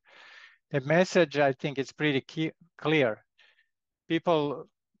smoker. The message I think is pretty clear. People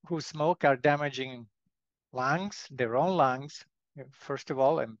who smoke are damaging lungs, their own lungs, first of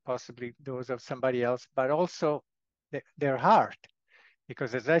all, and possibly those of somebody else, but also their heart.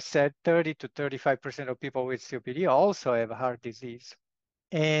 Because as I said, 30 to 35% of people with COPD also have heart disease.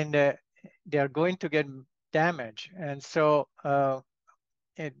 And they are going to get damage. And so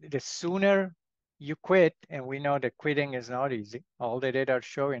the sooner you quit, and we know that quitting is not easy. All the data are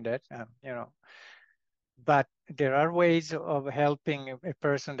showing that, but there are ways of helping a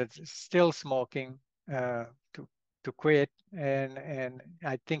person that's still smoking to quit. And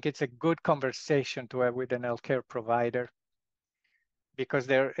I think it's a good conversation to have with an healthcare provider, because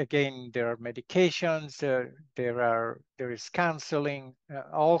there are medications, there is counseling,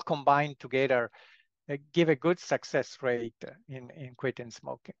 all combined together give a good success rate in quitting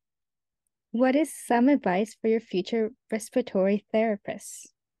smoking. What is some advice for your future respiratory therapists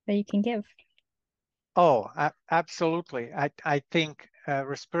that you can give? Oh, absolutely. I think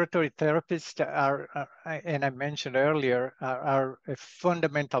respiratory therapists are, and I mentioned earlier, are a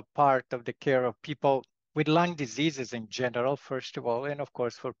fundamental part of the care of people with lung diseases in general, first of all, and of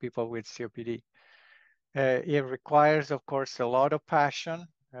course for people with COPD. It requires, of course, a lot of passion,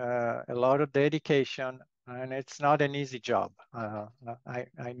 a lot of dedication, and it's not an easy job.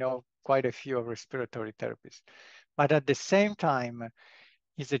 I know quite a few respiratory therapists, but at the same time,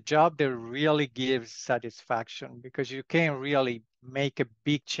 it's a job that really gives satisfaction, because you can really make a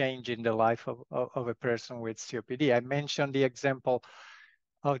big change in the life of a person with COPD. I mentioned the example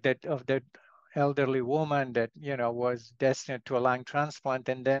of that elderly woman that was destined to a lung transplant,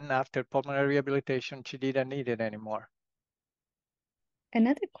 and then after pulmonary rehabilitation, she didn't need it anymore.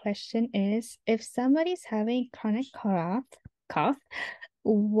 Another question is, if somebody's having chronic cough,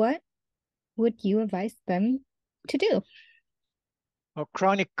 what would you advise them to do? Well,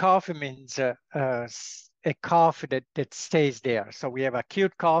 chronic cough means a cough that stays there. So we have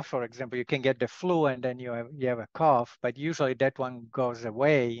acute cough, for example. You can get the flu and then you have a cough, but usually that one goes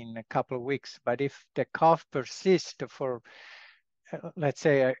away in a couple of weeks. But if the cough persists for let's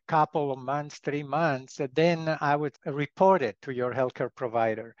say a couple of months, 3 months, then I would report it to your healthcare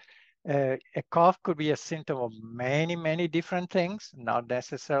provider. A cough could be a symptom of many, many different things, not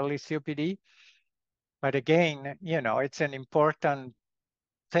necessarily COPD. But again, it's an important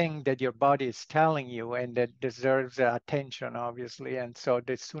thing that your body is telling you, and that deserves attention, obviously. And so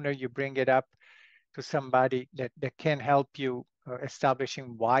the sooner you bring it up to somebody that can help you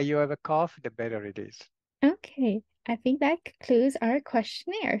establishing why you have a cough, the better it is. Okay, I think that concludes our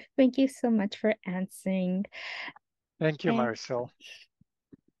questionnaire. Thank you so much for answering. Thank you, Marcel.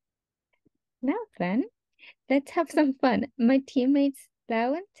 Now then, let's have some fun. My teammates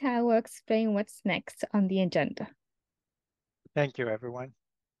Lau and Tao will explain what's next on the agenda. Thank you, everyone.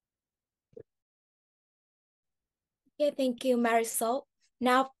 Okay, thank you, Marisol.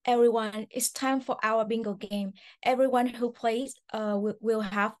 Now, everyone, it's time for our bingo game. Everyone who plays will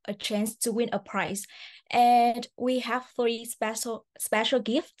have a chance to win a prize. And we have 3 special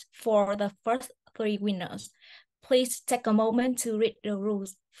gifts for the first 3 winners. Please take a moment to read the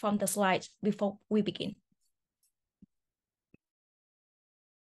rules from the slides before we begin.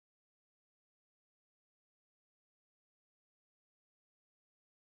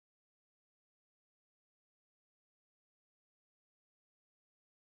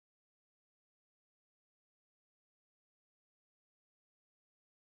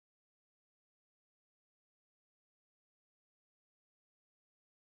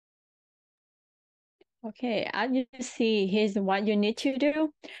 Okay, as you see, here's what you need to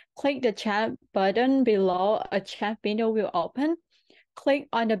do. Click the chat button below. A chat window will open. Click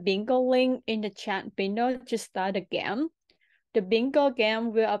on the bingo link in the chat window to start the game. The bingo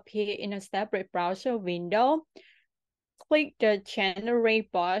game will appear in a separate browser window. Click the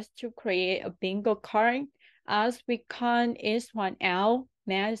generate box to create a bingo card. As we count each one out,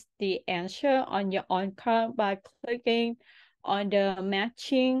 match the answer on your own card by clicking on the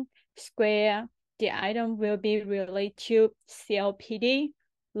matching square. The item will be related to COPD,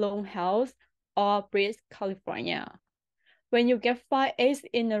 lung health, or British California. When you get 5 A's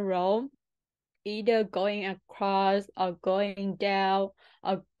in a row, either going across or going down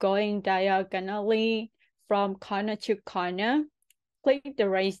or going diagonally from corner to corner, click the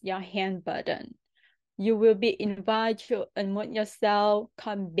raise your hand button. You will be invited to unmute yourself,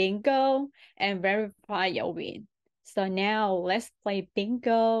 come bingo, and verify your win. So now let's play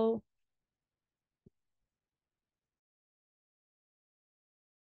bingo.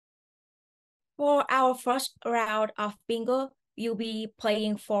 For our first round of bingo, you'll be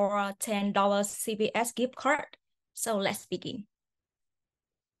playing for a $10 CVS gift card. So let's begin.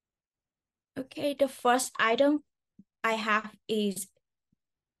 Okay, the first item I have is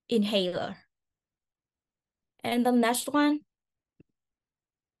inhaler. And the next one,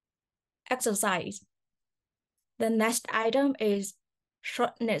 exercise. The next item is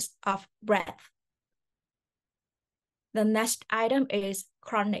shortness of breath. The next item is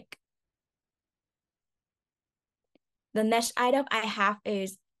chronic. The next item I have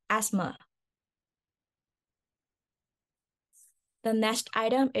is asthma. The next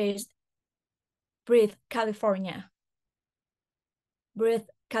item is Breathe California. Breathe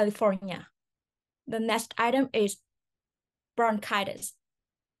California. The next item is bronchitis.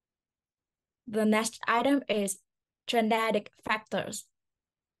 The next item is genetic factors.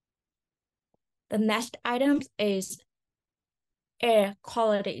 The next item is air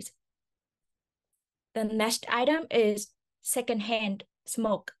quality. The next item is secondhand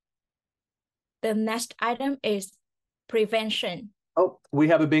smoke. The next item is prevention. Oh, we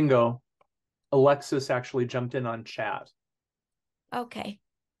have a bingo. Alexis actually jumped in on chat. Okay,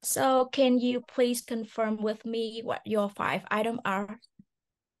 so can you please confirm with me what your 5 items are?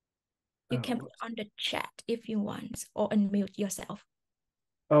 You can put on the chat if you want, or unmute yourself.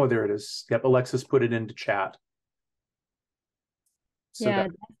 Oh, there it is. Yep, Alexis put it into chat. So yeah,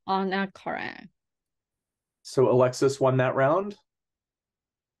 that's on our correct. So Alexis won that round.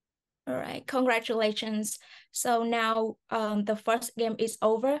 All right, congratulations. So now the first game is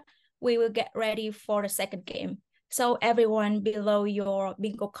over. We will get ready for the second game. So everyone below your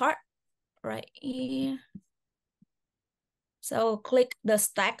bingo card, right here. So click the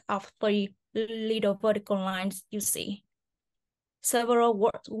stack of 3 little vertical lines you see. Several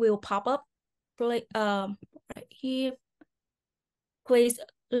words will pop up. Click right here. Please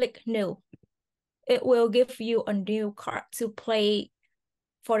click new. It will give you a new card to play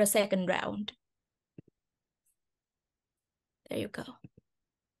for the second round. There you go.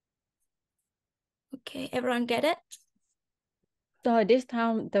 Okay, everyone get it? So this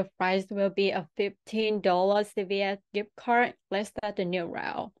time the prize will be a $15 CVS gift card. Let's start the new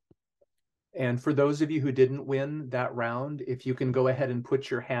round. And for those of you who didn't win that round, if you can go ahead and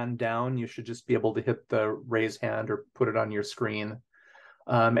put your hand down, you should just be able to hit the raise hand or put it on your screen.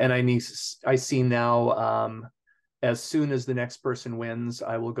 And I see now, as soon as the next person wins,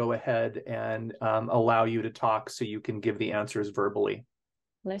 I will go ahead and allow you to talk so you can give the answers verbally.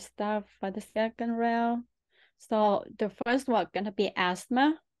 Let's start for the second round. So the first one gonna be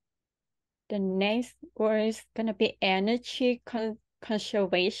asthma. The next word is gonna be energy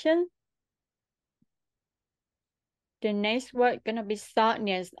conservation. The next word gonna be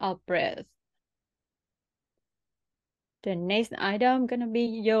shortness of breath. The next item gonna be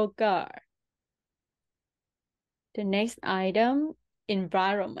yoga. The next item,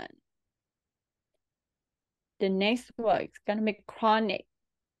 environment. The next word is gonna be chronic.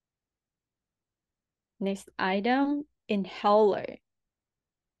 Next item, inhaler.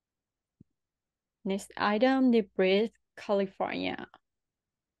 Next item, the Breathe California.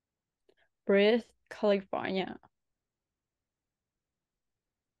 Breathe California.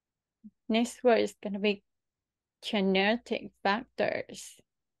 Next word is gonna be genetic factors.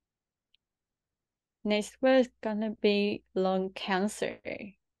 Next word is gonna be lung cancer.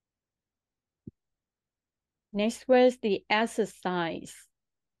 Next word is the exercise.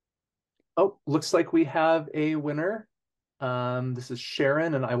 Oh, looks like we have a winner. This is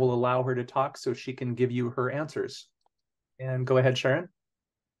Sharon, and I will allow her to talk so she can give you her answers. And go ahead, Sharon.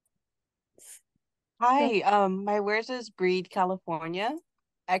 Hi, my words is breathe California,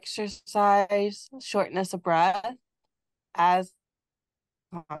 exercise, shortness of breath, as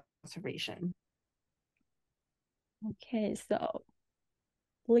conservation. Okay, so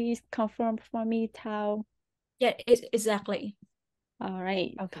please confirm for me, Tao. Yeah, exactly. All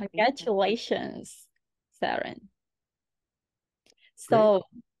right, Okay, congratulations, Sharon. So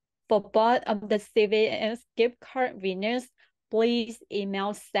for both of the CVS gift card winners, please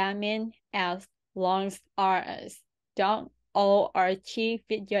email Simon at launchrs.org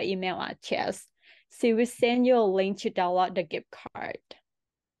with your email address. She will send you a link to download the gift card.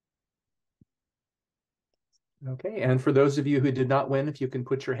 Okay, and for those of you who did not win, if you can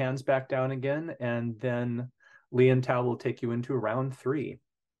put your hands back down again, and then Lee and Tao will take you into round 3.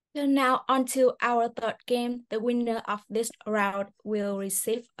 So now on to our third game. The winner of this round will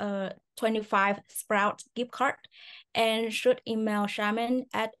receive a 25 Sprout gift card and should email Shaman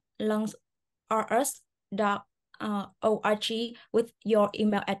at lungs.org with your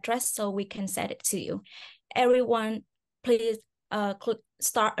email address so we can send it to you. Everyone, please click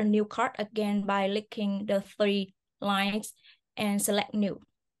start a new card again by clicking the 3 lines and select new.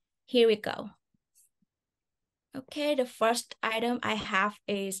 Here we go. Okay, the first item I have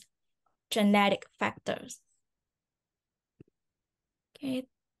is genetic factors. Okay,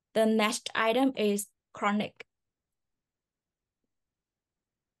 the next item is chronic.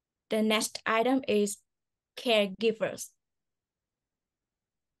 The next item is caregivers.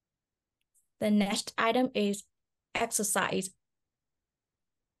 The next item is exercise.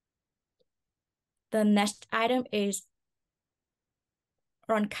 The next item is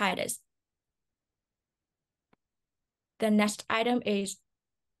bronchitis. The next item is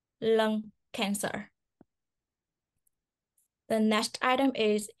lung cancer. The next item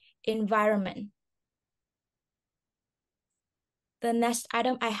is environment. The next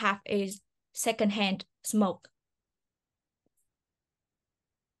item I have is secondhand smoke.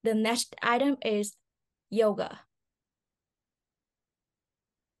 The next item is yoga.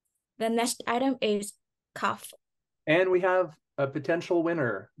 The next item is cough. And we have a potential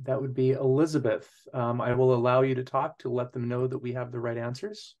winner. That would be Elizabeth. I will allow you to talk to let them know that we have the right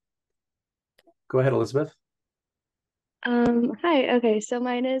answers. Go ahead, Elizabeth. Hi, okay, so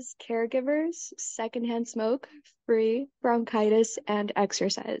mine is caregivers, secondhand smoke, free, bronchitis, and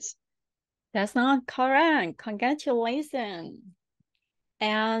exercise. That's not correct. Congratulations.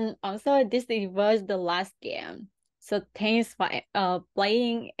 And also, this was the last game. So thanks for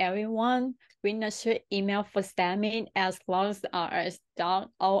playing, everyone. Winner should email for Stamin as lungs.org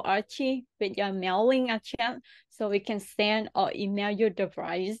with your mailing account so we can send or email you the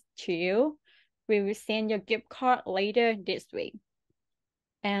prize to you. We will send your gift card later this week.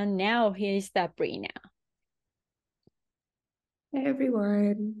 And now here's Sabrina. Hey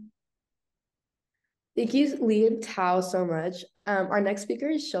everyone. Thank you, Lee and Tao, so much. Our next speaker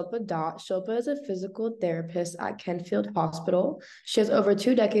is Shilpa Datt. Shilpa is a physical therapist at Kentfield Hospital. She has over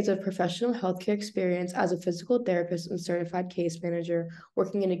 2 decades of professional healthcare experience as a physical therapist and certified case manager,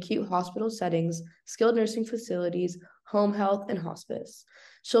 working in acute hospital settings, skilled nursing facilities, home health, and hospice.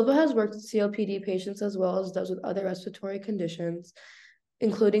 Shilpa has worked with COPD patients as well as those with other respiratory conditions,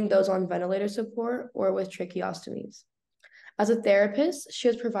 including those on ventilator support or with tracheostomies. As a therapist, she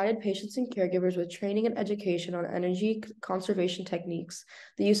has provided patients and caregivers with training and education on energy conservation techniques,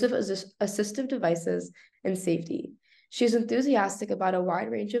 the use of assistive devices, and safety. She is enthusiastic about a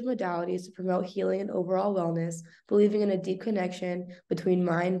wide range of modalities to promote healing and overall wellness, believing in a deep connection between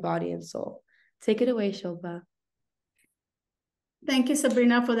mind, body, and soul. Take it away, Shilpa. Thank you,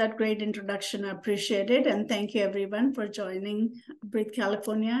 Sabrina, for that great introduction. I appreciate it. And thank you, everyone, for joining Breathe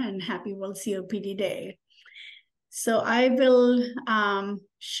California, and happy World COPD Day. So I will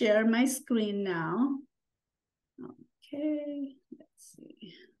share my screen now. Okay, let's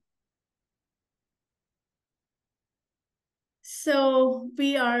see. So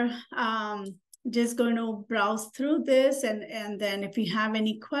we are just going to browse through this, and then if you have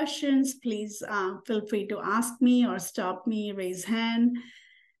any questions, please feel free to ask me or stop me, raise hand.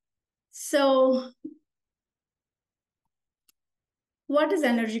 So what is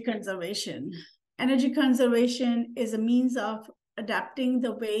energy conservation? Energy conservation is a means of adapting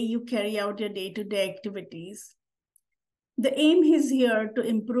the way you carry out your day-to-day activities. The aim is here to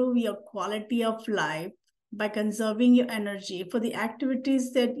improve your quality of life by conserving your energy for the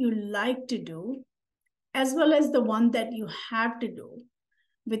activities that you like to do, as well as the one that you have to do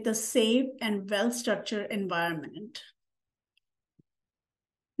with a safe and well-structured environment.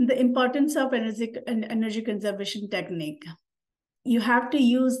 The importance of energy conservation technique. You have to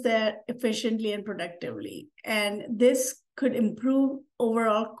use that efficiently and productively, and this could improve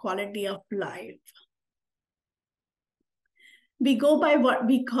overall quality of life. We go by what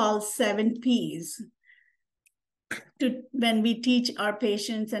we call 7 Ps when we teach our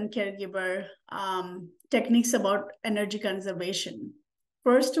patients and caregiver techniques about energy conservation.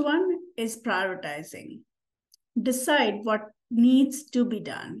 First one is prioritizing. Decide what needs to be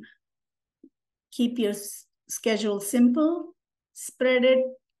done. Keep your schedule simple. Spread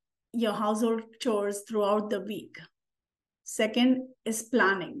your household chores throughout the week. Second is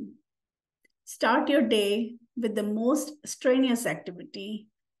planning. Start your day with the most strenuous activity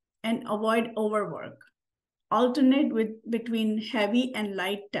and avoid overwork. Alternate between heavy and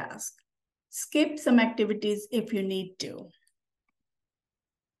light tasks. Skip some activities if you need to.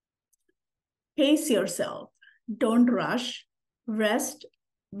 Pace yourself. Don't rush. Rest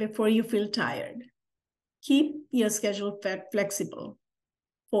before you feel tired. Keep your schedule flexible.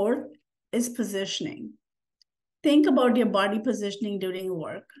 Fourth is positioning. Think about your body positioning during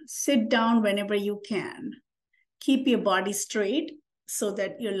work. Sit down whenever you can. Keep your body straight so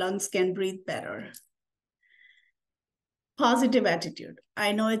that your lungs can breathe better. Positive attitude.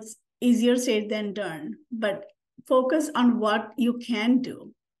 I know it's easier said than done, but focus on what you can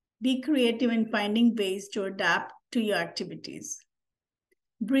do. Be creative in finding ways to adapt to your activities.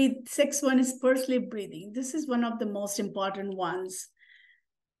 Breathe. 6-1 is pursely breathing. This is one of the most important ones.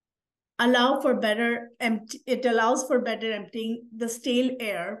 It allows for better emptying the stale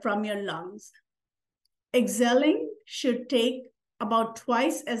air from your lungs. Exhaling should take about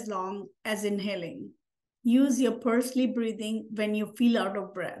twice as long as inhaling. Use your pursely breathing when you feel out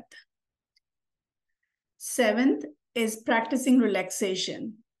of breath. 7th is practicing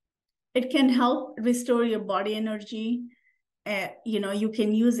relaxation. It can help restore your body energy. You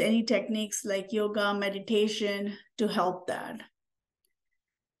can use any techniques like yoga, meditation to help that.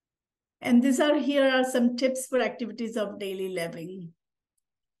 And here are some tips for activities of daily living.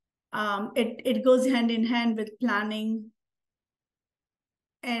 It goes hand in hand with planning.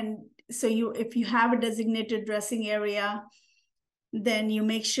 And so if you have a designated dressing area, then you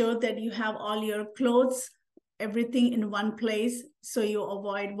make sure that you have all your clothes, everything in one place, so you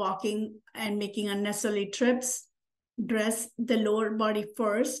avoid walking and making unnecessary trips. Dress the lower body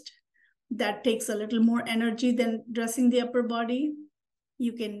first. That takes a little more energy than dressing the upper body.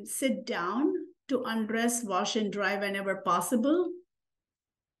 You can sit down to undress, wash, and dry whenever possible.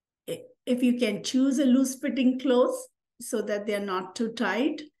 If you can choose a loose-fitting clothes so that they're not too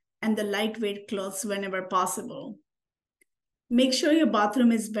tight, and the lightweight clothes whenever possible. Make sure your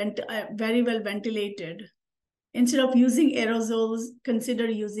bathroom is very well ventilated. Instead of using aerosols, consider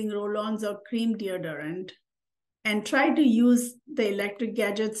using roll-ons or cream deodorant. And try to use the electric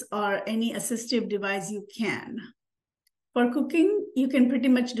gadgets or any assistive device you can. For cooking, you can pretty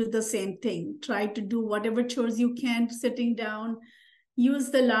much do the same thing. Try to do whatever chores you can sitting down. You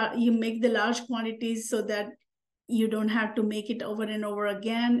make the large quantities so that you don't have to make it over and over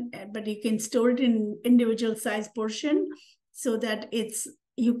again, but you can store it in individual size portion so that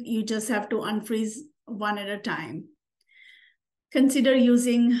you just have to unfreeze one at a time. Consider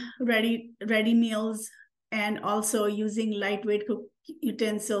using ready meals and also using lightweight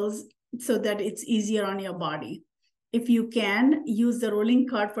utensils so that it's easier on your body. If you can, use the rolling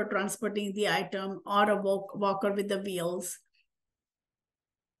cart for transporting the item or a walker with the wheels.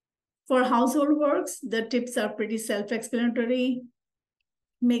 For household works, the tips are pretty self-explanatory.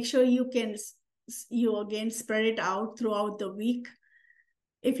 Make sure you again spread it out throughout the week.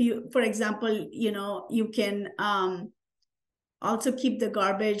 If you, for example, you can also keep the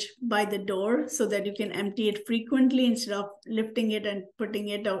garbage by the door so that you can empty it frequently instead of lifting it and putting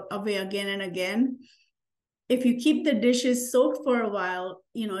it away again and again. If you keep the dishes soaked for a while,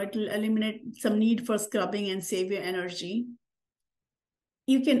 it will eliminate some need for scrubbing and save your energy.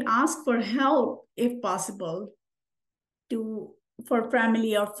 You can ask for help if possible for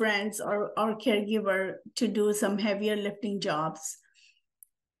family or friends or caregiver to do some heavier lifting jobs.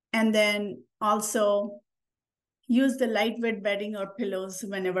 And then also use the lightweight bedding or pillows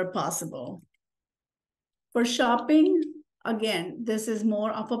whenever possible. For shopping, again, this is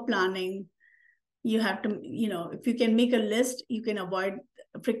more of a planning. You have to, if you can make a list, you can avoid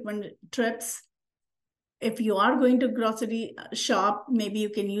frequent trips. If you are going to grocery shop, maybe you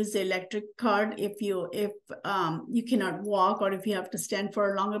can use the electric cart if you cannot walk or if you have to stand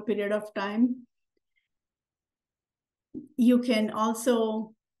for a longer period of time. You can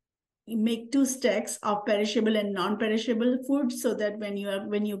also make 2 stacks of perishable and non-perishable food so that when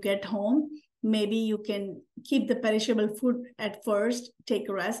you get home, maybe you can keep the perishable food at first, take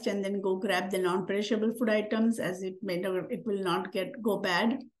a rest, and then go grab the non-perishable food items as it will not go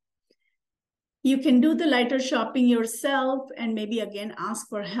bad. You can do the lighter shopping yourself and maybe again ask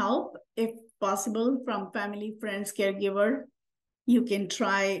for help if possible from family, friends, caregiver. You can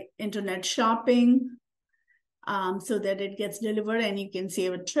try internet shopping so that it gets delivered and you can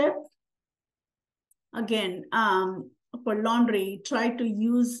save a trip. Again, for laundry, try to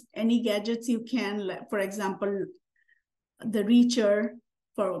use any gadgets you can. For example, the reacher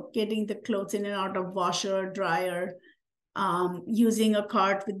for getting the clothes in and out of washer or dryer, using a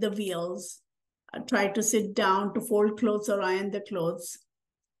cart with the wheels. Try to sit down to fold clothes or iron the clothes.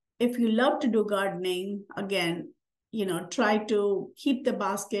 If you love to do gardening, again, try to keep the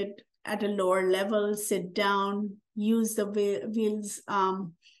basket at a lower level, sit down, use the wheels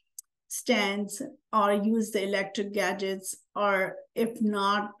stands or use the electric gadgets, or if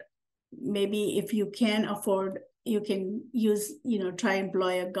not, maybe if you can afford, you can use, try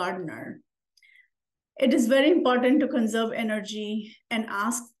employ a gardener. It is very important to conserve energy and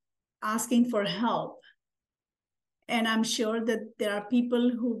asking for help. And I'm sure that there are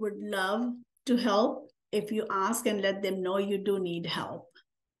people who would love to help if you ask and let them know you do need help.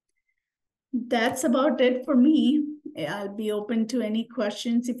 That's about it for me. I'll be open to any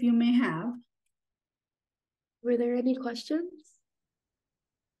questions if you may have. Were there any questions?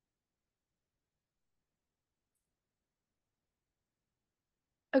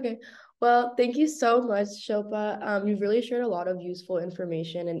 Okay, well, thank you so much, Shilpa. You've really shared a lot of useful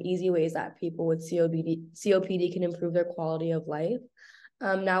information and easy ways that people with COPD can improve their quality of life.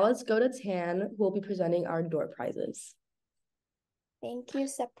 Now let's go to Tan, who will be presenting our door prizes. Thank you,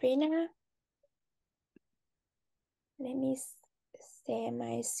 Sabrina. Let me share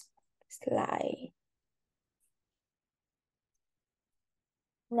my slide.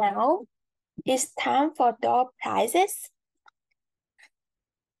 Now it's time for door prizes.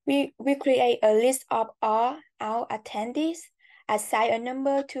 We create a list of all our attendees, assign a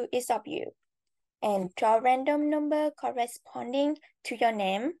number to each of you, and draw a random number corresponding to your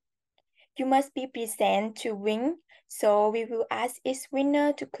name. You must be present to win, so we will ask each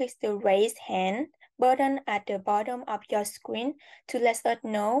winner to click the raise hand button at the bottom of your screen to let us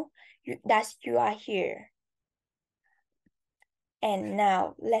know that you are here. And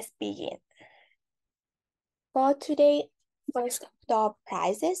now let's begin. For today's first door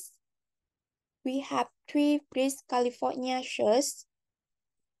prizes, we have 3 British California shirts.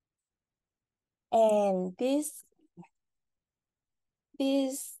 And the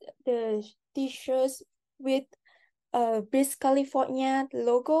t-shirts with a British California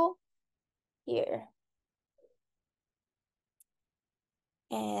logo here.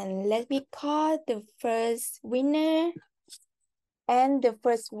 And let me call the first winner. And the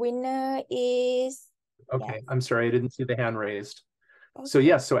first winner is... Okay, I'm sorry, I didn't see the hand raised. Okay. So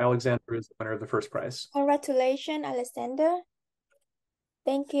yes, so Alexander is the winner of the first prize. Congratulations, Alexander.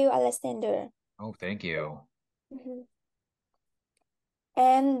 Thank you, Alexander. Oh, thank you.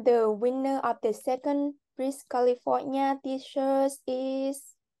 And the winner of the second British California t-shirt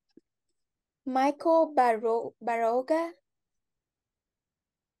is Michael Baroga.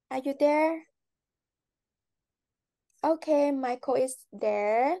 Are you there? Okay, Michael is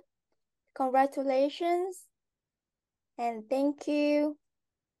there. Congratulations. And thank you.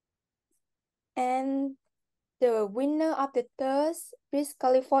 And the winner of the third British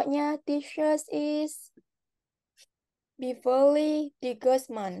California t-shirt is Beverly de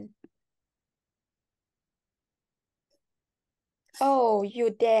Guzman. Oh,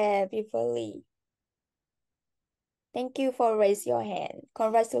 you there, Beverly. Thank you for raising your hand.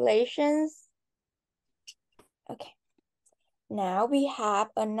 Congratulations. Okay. Now we have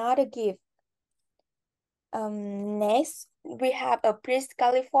another gift. Next, we have a British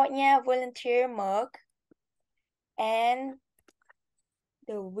California volunteer mug. And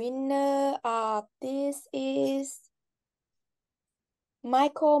the winner of this is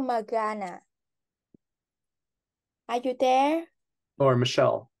Michael Magana. Are you there? Or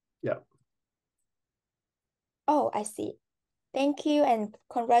Michelle, yeah. Oh, I see. Thank you and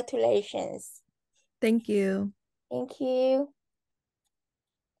congratulations. Thank you. Thank you.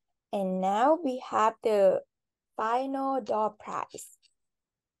 And now we have the final door prize.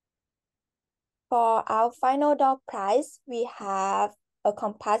 For our final door prize, we have a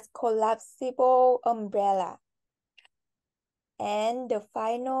compact collapsible umbrella. And the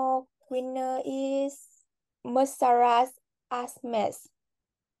final winner is Musaras Ahmed.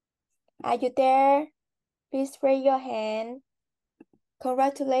 Are you there? Please raise your hand.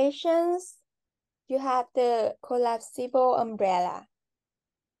 Congratulations. You have the collapsible umbrella.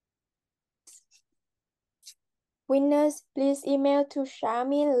 Winners, please email to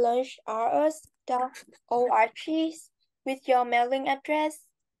charminlunchrs.org with your mailing address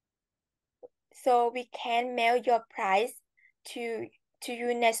so we can mail your prize to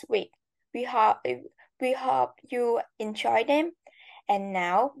you next week. We hope you enjoy them. And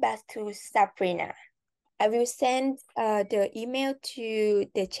now back to Sabrina. I will send the email to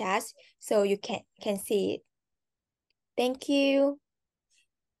the chat so you can see it. Thank you.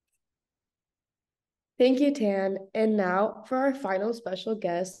 Thank you, Tan. And now for our final special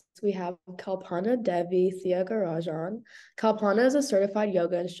guest, we have KALPANA Thiyagarajan. KALPANA is a certified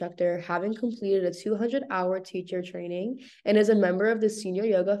yoga instructor, having completed a 200-hour teacher training, and is a member of the senior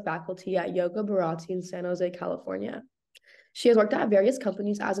yoga faculty at Yoga Bharati in San Jose, California. She has worked at various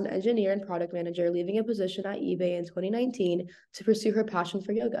companies as an engineer and product manager, leaving a position at eBay in 2019 to pursue her passion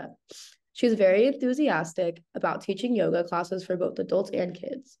for yoga. She is very enthusiastic about teaching yoga classes for both adults and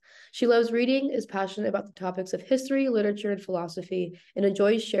kids. She loves reading, is passionate about the topics of history, literature, and philosophy, and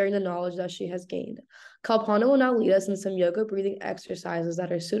enjoys sharing the knowledge that she has gained. Kalpana will now lead us in some yoga breathing exercises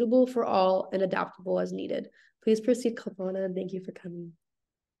that are suitable for all and adaptable as needed. Please proceed, Kalpana, and thank you for coming.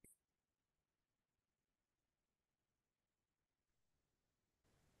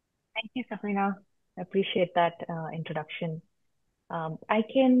 Thank you, Sabrina. I appreciate that introduction.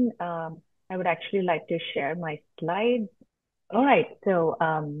 I would actually like to share my slides. All right, so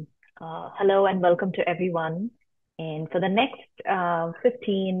hello and welcome to everyone. And for the next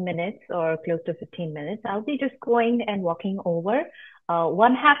 15 minutes or close to 15 minutes, I'll be just going and walking over.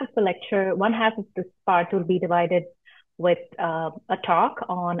 One half of the lecture, one half of this part will be divided with a talk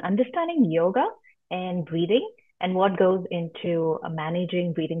on understanding yoga and breathing and what goes into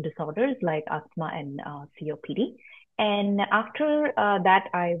managing breathing disorders like asthma and COPD. And after that,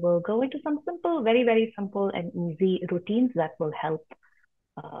 I will go into some simple, very, very simple and easy routines that will help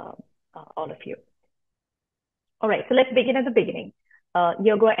all of you. All right, so let's begin at the beginning,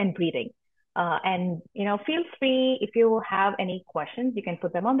 yoga and breathing. And feel free, if you have any questions, you can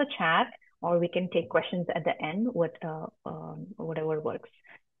put them on the chat, or we can take questions at the end with whatever works.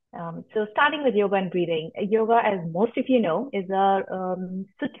 So starting with yoga and breathing, yoga, as most of you know, is a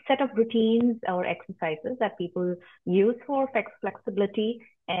set of routines or exercises that people use for flexibility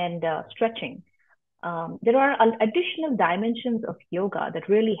and stretching. There are additional dimensions of yoga that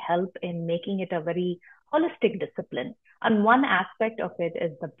really help in making it a very holistic discipline. And one aspect of it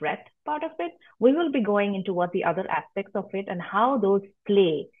is the breath part of it. We will be going into what the other aspects of it and how those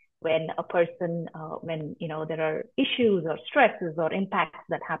play when a person, when there are issues or stresses or impacts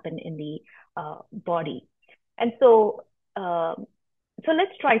that happen in the body. And so,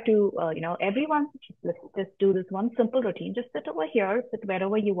 let's try to, everyone, let's just do this one simple routine. Just sit over here, sit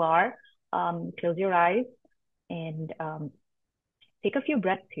wherever you are, close your eyes, and take a few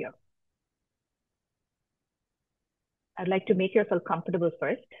breaths here. I'd like to make yourself comfortable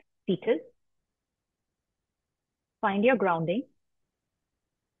first, seated. Find your grounding,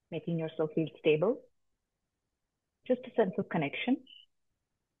 making yourself feel stable. Just a sense of connection.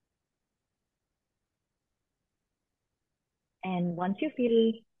 And once you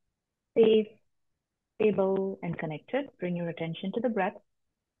feel safe, stable, and connected, bring your attention to the breath.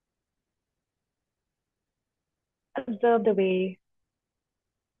 Observe the way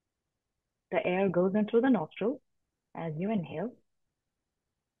the air goes in through the nostrils as you inhale.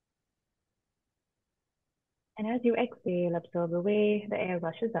 And as you exhale, observe the way the air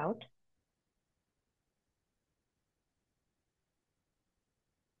rushes out.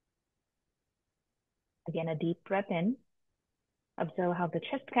 Again, a deep breath in. Observe how the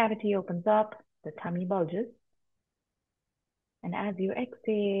chest cavity opens up, the tummy bulges. And as you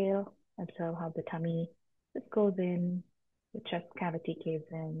exhale, observe how the tummy just goes in, the chest cavity caves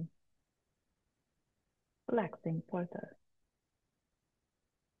in, relaxing further.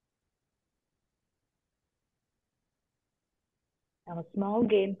 Now, a small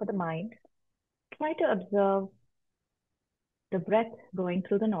game for the mind. Try to observe the breath going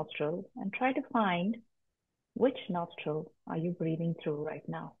through the nostril and try to find which nostril are you breathing through right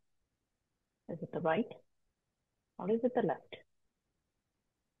now. Is it the right or is it the left?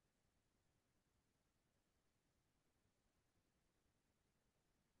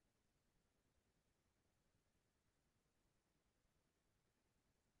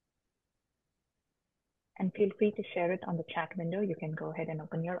 And feel free to share it on the chat window. You can go ahead and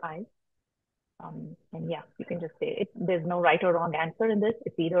open your eyes. And yeah, you can just say it. There's no right or wrong answer in this.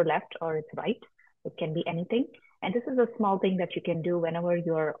 It's either left or it's right. It can be anything. And this is a small thing that you can do whenever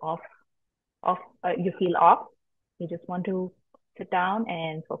you're you feel off. You just want to sit down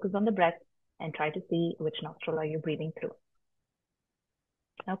and focus on the breath and try to see which nostril are you breathing through.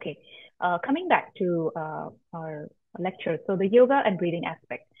 Okay, coming back to our lecture. So the yoga and breathing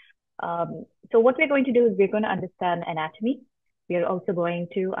aspect. So what we're going to do is we're going to understand anatomy. We are also going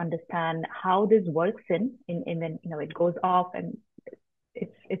to understand how this works in when it goes off and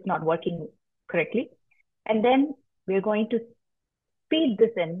it's not working correctly. And then we're going to feed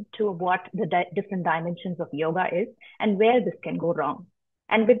this into what the different dimensions of yoga is and where this can go wrong.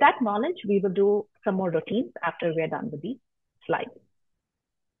 And with that knowledge, we will do some more routines after we're done with the slides.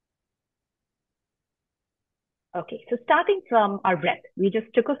 Okay, so starting from our breath, we just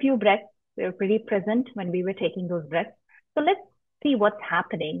took a few breaths. We were pretty present when we were taking those breaths. So let's see what's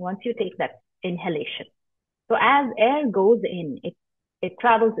happening once you take that inhalation. So as air goes in, it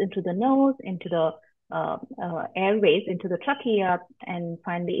travels into the nose, into the airways, into the trachea, and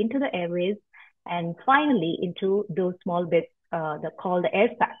finally into the airways, and finally into those small bits that called the air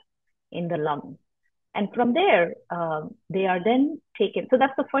sacs in the lungs. And from there, they are then taken. So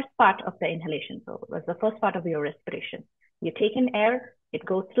that's the first part of the inhalation. So that's the first part of your respiration. You take in air, it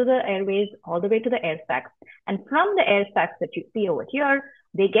goes through the airways all the way to the air sacs. And from the air sacs that you see over here,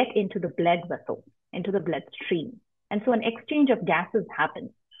 they get into the blood vessels, into the bloodstream. And so an exchange of gases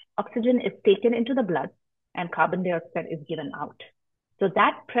happens. Oxygen is taken into the blood and carbon dioxide is given out. So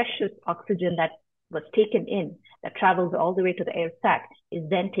that precious oxygen that was taken in, that travels all the way to the air sac, is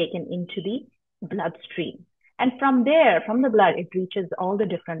then taken into the bloodstream. And from there, from the blood, it reaches all the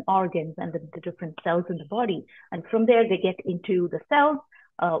different organs and the different cells in the body. And from there, they get into the cells,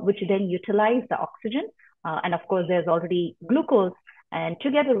 which then utilize the oxygen. And of course, there's already glucose. And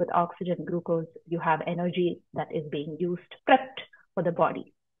together with oxygen, glucose, you have energy that is being used, prepped for the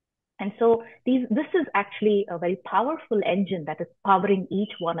body. And so this is actually a very powerful engine that is powering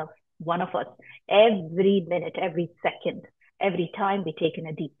each one of us every minute, every second, every time we take in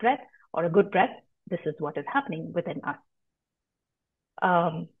a deep breath or a good breath. This is what is happening within us.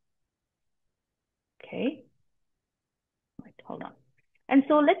 Okay. Right, hold on. And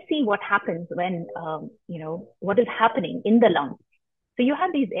so let's see what happens when, what is happening in the lungs. So you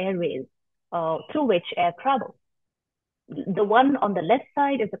have these airways through which air travels. The one on the left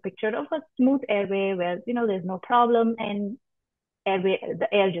side is a picture of a smooth airway where, there's no problem and the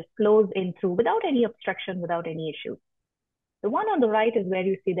air just flows in through without any obstruction, without any issue. The one on the right is where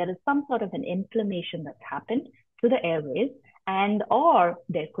you see there is some sort of an inflammation that's happened to the airways, or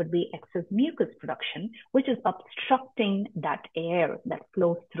there could be excess mucus production, which is obstructing that air that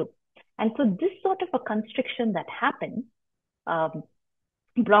flows through. And so this sort of a constriction that happens,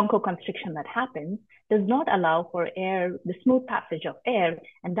 bronchoconstriction that happens, does not allow for air, the smooth passage of air,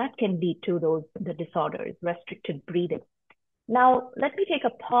 and that can lead to the disorders, restricted breathing. Now, let me take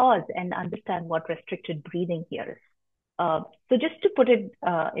a pause and understand what restricted breathing here is. So just to put it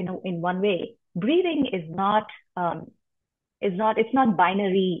in one way, breathing is not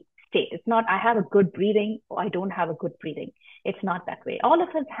binary state. It's not I have a good breathing or I don't have a good breathing. It's not that way. All of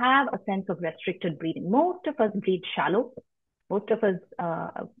us have a sense of restricted breathing. Most of us breathe shallow. Most of us,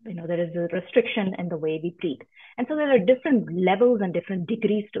 there is a restriction in the way we breathe. And so there are different levels and different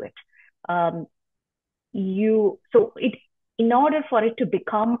degrees to it. In order for it to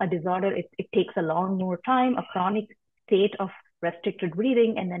become a disorder, it takes a long more time, a chronic state of restricted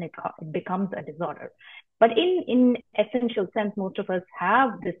breathing, and then it becomes a disorder. But in essential sense, most of us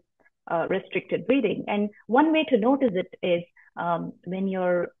have this restricted breathing. And one way to notice it is when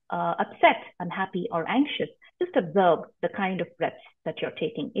you're upset, unhappy, or anxious, just observe the kind of breaths that you're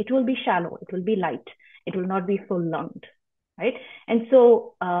taking. It will be shallow, it will be light, it will not be full lunged, right? And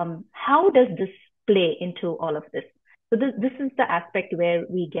so how does this play into all of this? So this is the aspect where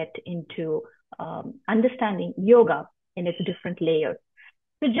we get into understanding yoga in its different layers.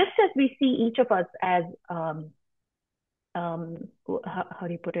 So just as we see each of us as, how do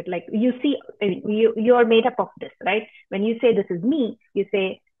you put it? Like you see, you are made up of this, right? When you say this is me, you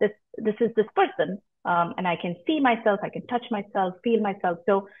say this is this person, and I can see myself, I can touch myself, feel myself.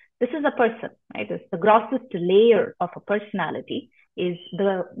 So this is a person, right? The grossest layer of a personality is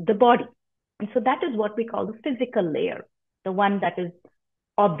the body. And so that is what we call the physical layer, the one that is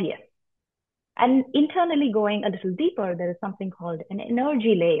obvious. And internally going a little deeper, there is something called an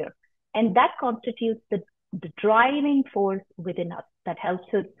energy layer. And that constitutes the driving force within us that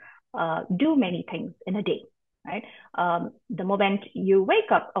helps us do many things in a day, right? The moment you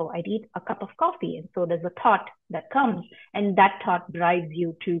wake up, oh, I need a cup of coffee. And so there's a thought that comes, and that thought drives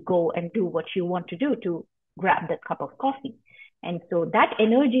you to go and do what you want to do to grab that cup of coffee. And so that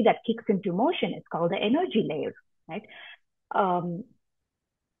energy that kicks into motion is called the energy layer, right?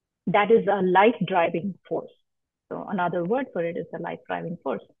 That is a life-driving force. So another word for it is the life-driving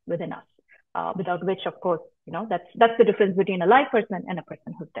force within us, without which, of course, that's the difference between a live person and a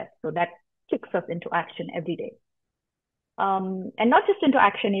person who's dead. So that kicks us into action every day. And not just into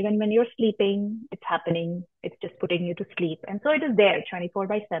action, even when you're sleeping, it's happening. It's just putting you to sleep. And so it is there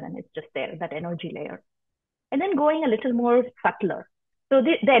 24/7. It's just there, that energy layer. And then going a little more subtler. So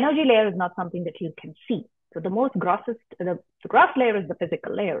the energy layer is not something that you can see. So the gross layer is the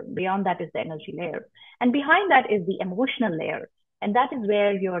physical layer. Beyond that is the energy layer. And behind that is the emotional layer. And that is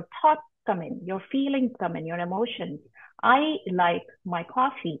where your thoughts come in, your feelings come in, your emotions. I like my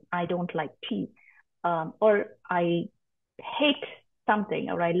coffee. I don't like tea. Or I hate something,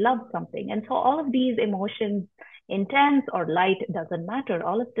 or I love something. And so all of these emotions, intense or light, doesn't matter.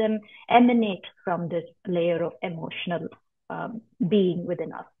 All of them emanate from this layer of emotional being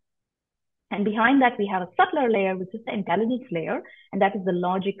within us. And behind that, we have a subtler layer, which is the intelligence layer. And that is the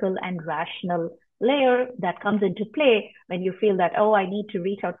logical and rational layer that comes into play when you feel that, oh, I need to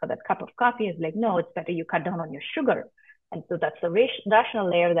reach out for that cup of coffee. It's like, no, it's better you cut down on your sugar. And so that's the rational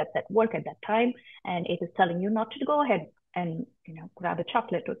layer that's at work at that time. And it is telling you not to go ahead and, you know, grab a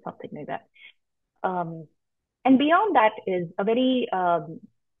chocolate or something like that. And beyond that is a very,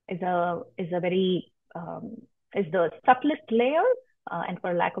 is the subtlest layer. And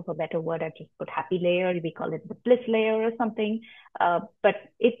for lack of a better word, I just put happy layer. We call it the bliss layer or something. But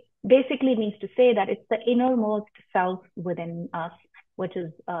it basically means to say that it's the innermost self within us, which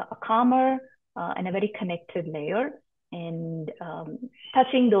is a calmer and a very connected layer. And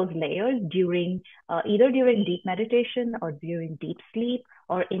touching those layers during either during deep meditation or during deep sleep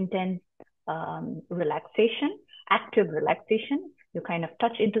or intense relaxation, active relaxation, you kind of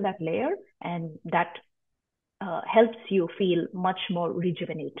touch into that layer, and that helps you feel much more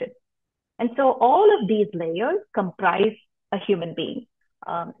rejuvenated. And so all of these layers comprise a human being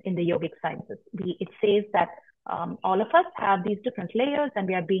in the yogic sciences. It says that all of us have these different layers, and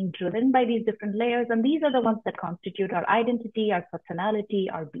we are being driven by these different layers. And these are the ones that constitute our identity, our personality,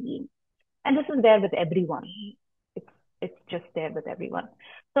 our being. And this is there with everyone. It's just there with everyone.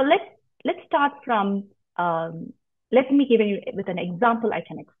 So let's start from, let me give you with an example, I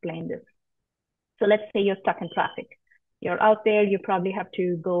can explain this. So let's say you're stuck in traffic. You're out there, you probably have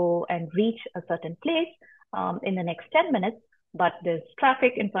to go and reach a certain place in the next 10 minutes, but there's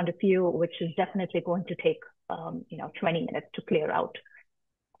traffic in front of you, which is definitely going to take 20 minutes to clear out.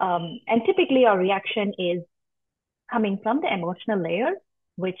 And typically our reaction is coming from the emotional layer,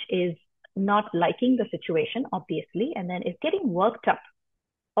 which is not liking the situation, obviously, and then it's getting worked up.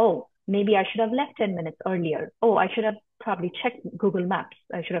 Oh, maybe I should have left 10 minutes earlier. Oh, I should have probably checked Google Maps.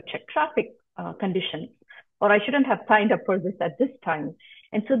 I should have checked traffic conditions, or I shouldn't have signed up for this at this time.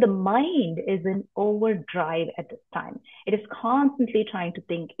 And so the mind is in overdrive at this time. It is constantly trying to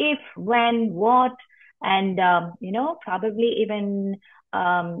think if, when, what, and probably even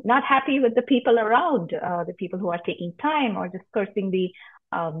not happy with the people around, the people who are taking time, or just cursing the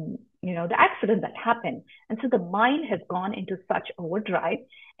accident that happened. And so the mind has gone into such overdrive,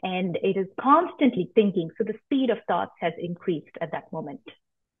 and it is constantly thinking. So the speed of thoughts has increased at that moment.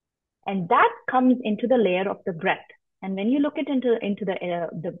 And that comes into the layer of the breath. And when you look into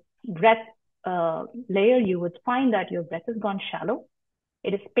the breath layer, you would find that your breath has gone shallow.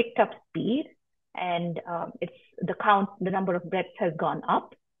 It has picked up speed, and the number of breaths has gone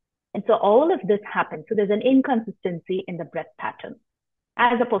up. And so all of this happens. So there's an inconsistency in the breath pattern,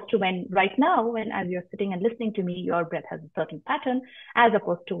 as opposed to when right now, as you're sitting and listening to me, your breath has a certain pattern, as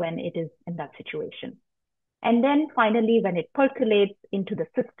opposed to when it is in that situation. And then finally, when it percolates into the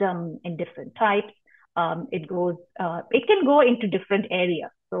system in different types, it can go into different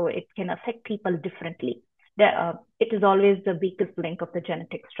areas. So it can affect people differently. It is always the weakest link of the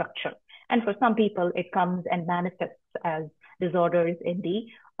genetic structure. And for some people, it comes and manifests as disorders in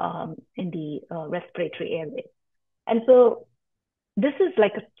the respiratory airways. And so this is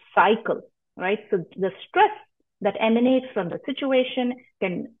like a cycle, right? So the stress that emanates from the situation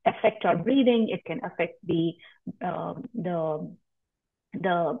can affect our breathing. It can affect the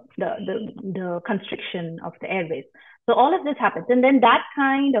constriction of the airways. So all of this happens, and then that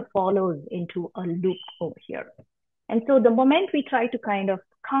kind of follows into a loop over here. And so the moment we try to kind of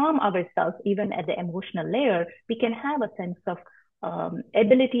calm ourselves, even at the emotional layer, we can have a sense of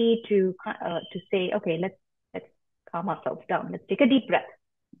ability to say, okay, let's calm ourselves down. Let's take a deep breath.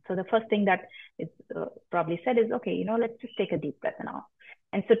 So the first thing that is probably said is, okay, let's just take a deep breath now.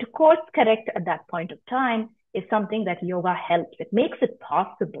 And so to course correct at that point of time is something that yoga helps. It makes it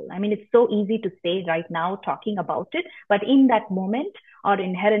possible. I mean, it's so easy to say right now talking about it, but in that moment, our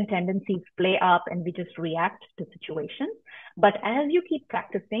inherent tendencies play up and we just react to situations. But as you keep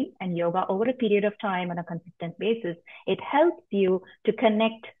practicing and yoga over a period of time on a consistent basis, it helps you to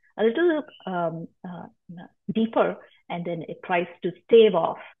connect a little deeper, and then it tries to stave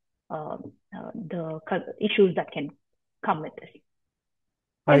off the issues that can come with this.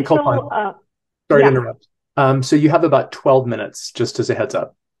 Hi, Kalpana. Sorry to interrupt. So you have about 12 minutes, just as a heads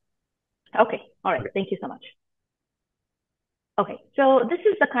up. Okay. All right. Thank you so much. Okay. So this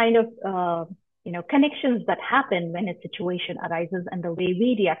is the kind of connections that happen when a situation arises and the way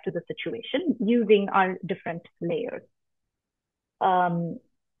we react to the situation using our different layers.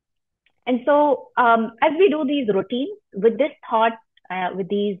 And so as we do these routines with this thought, with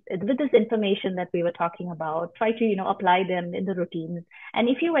this information that we were talking about, try to apply them in the routines. And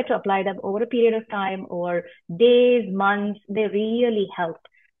if you were to apply them over a period of time or days, months, they really help.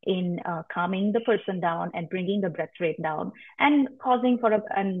 in calming the person down and bringing the breath rate down and causing for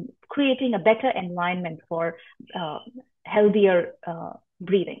and creating a better environment for healthier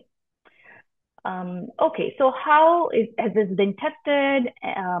breathing. Okay, so has this been tested?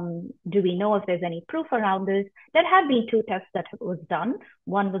 Do we know if there's any proof around this? There have been 2 tests that was done.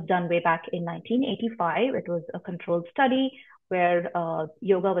 One was done way back in 1985. It was a controlled study where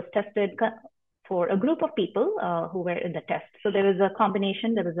yoga was tested for a group of people who were in the test. So there was a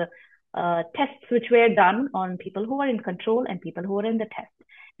combination. There was a tests which were done on people who were in control and people who were in the test.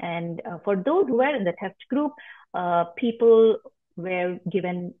 And for those who were in the test group, people were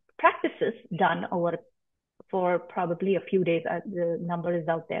given practices done over for probably a few days. The number is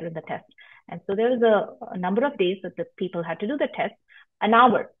out there in the test. And so there was a number of days that the people had to do the test, an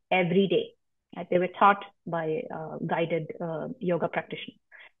hour every day. Right? They were taught by guided yoga practitioners.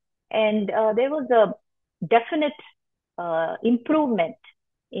 And there was a definite improvement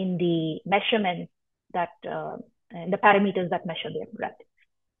in the measurements that, the parameters that measure their breath.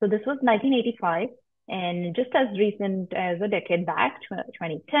 So this was 1985. And just as recent as a decade back,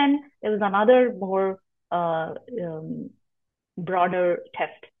 2010, there was another more broader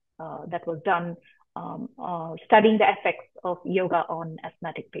test that was done studying the effects of yoga on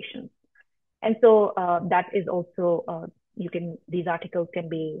asthmatic patients. And so that is also, these articles can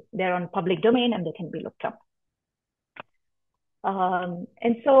be, they're on public domain and they can be looked up.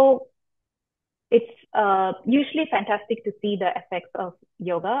 And so it's usually fantastic to see the effects of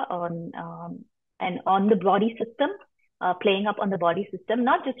yoga on the body system, playing up on the body system,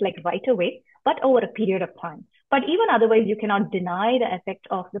 not just like right away, but over a period of time. But even otherwise, you cannot deny the effect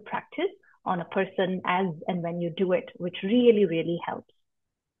of the practice on a person as and when you do it, which really, really helps.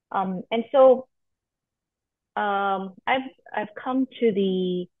 And so I've come to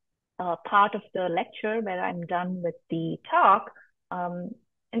the part of the lecture where I'm done with the talk.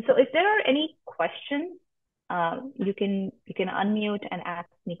 And so if there are any questions, you can unmute and ask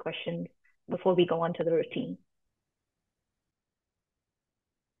me questions before we go on to the routine.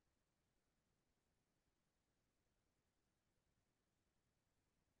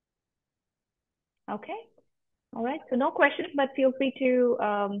 Okay. All right. So no questions, but feel free to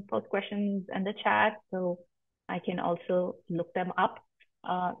post questions in the chat so I can also look them up.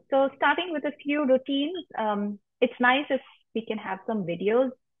 So starting with a few routines, it's nice if we can have some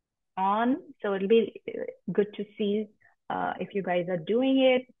videos on. So it'll be good to see if you guys are doing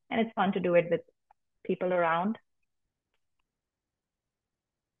it, and it's fun to do it with people around.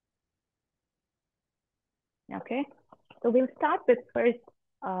 Okay, so we'll start with first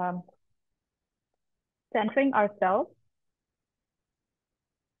centering ourselves.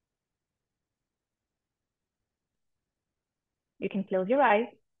 You can close your eyes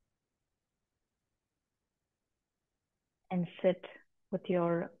and sit with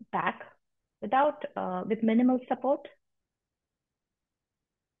your back with minimal support.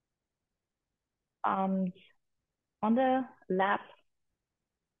 Arms on the lap,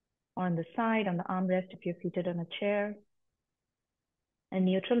 on the side, on the armrest if you're seated on a chair. A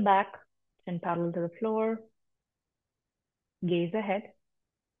neutral back, chin parallel to the floor. Gaze ahead.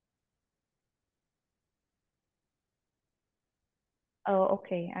 Oh,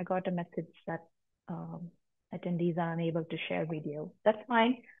 okay. I got a message that attendees are unable to share video. That's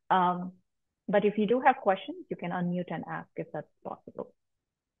fine. But if you do have questions, you can unmute and ask if that's possible.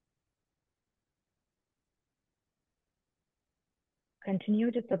 Continue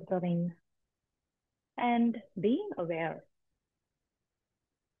just observing and being aware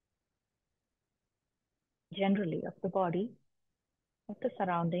generally of the body, of the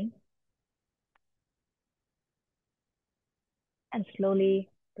surrounding, and slowly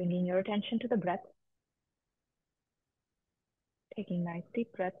bringing your attention to the breath. Taking nice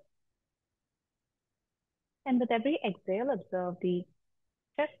deep breaths. And with every exhale, observe the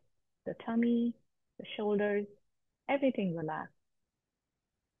chest, the tummy, the shoulders, everything relaxed.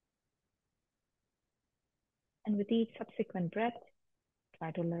 And with each subsequent breath,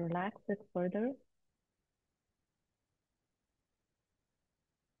 try to relax it further.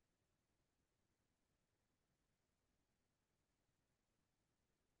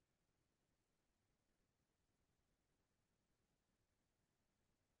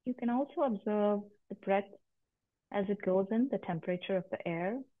 You can also observe the breath as it goes in, the temperature of the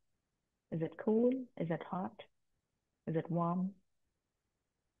air. Is it cool? Is it hot? Is it warm?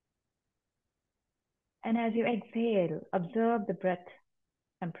 And as you exhale, observe the breath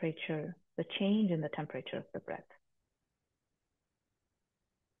temperature, the change in the temperature of the breath.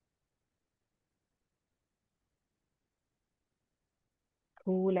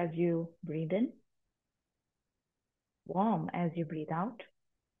 Cool as you breathe in, warm as you breathe out.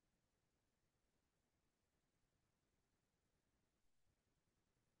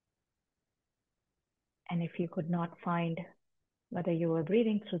 And if you could not find whether you were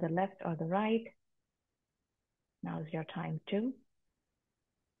breathing through the left or the right, now's your time too.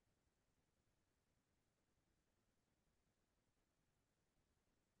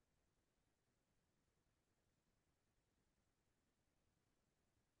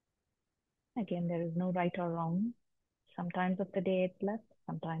 Again, there is no right or wrong. Sometimes of the day it's left,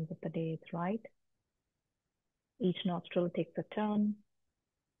 sometimes of the day it's right. Each nostril takes a turn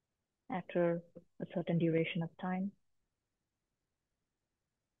after a certain duration of time.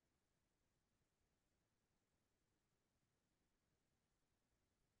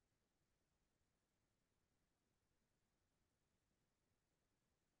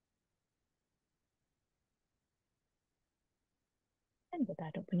 And with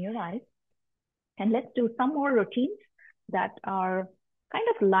that, open your eyes. And let's do some more routines that are kind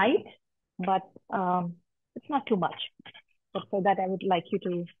of light, but it's not too much. But for that, I would like you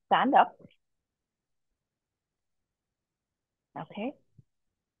to stand up. Okay.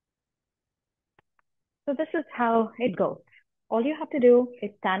 So this is how it goes. All you have to do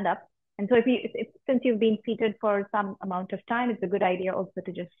is stand up. And so since you've been seated for some amount of time, it's a good idea also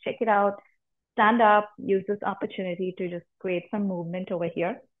to just check it out. Stand up, use this opportunity to just create some movement over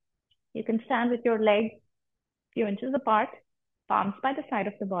here. You can stand with your legs a few inches apart, palms by the side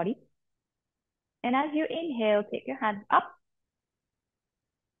of the body. And as you inhale, take your hands up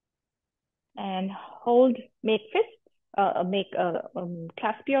and hold, make fists,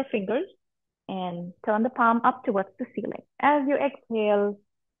 clasp your fingers and turn the palm up towards the ceiling. As you exhale,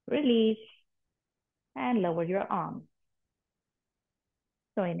 release and lower your arms.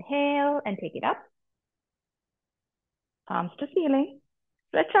 So inhale and take it up. Palms to ceiling.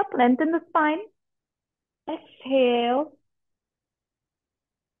 Stretch up, lengthen the spine. Exhale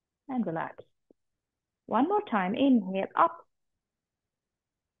and relax. One more time. Inhale up.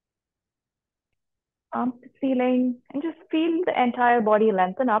 Arms to ceiling. And just feel the entire body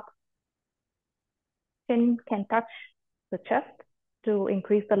lengthen up. Chin can touch the chest to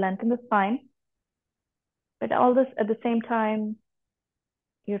increase the length in the spine. But all this at the same time,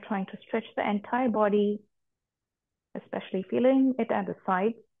 you're trying to stretch the entire body, especially feeling it at the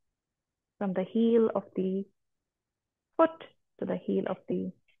sides, from the heel of the foot to the heel of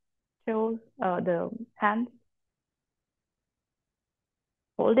the toes, the hands.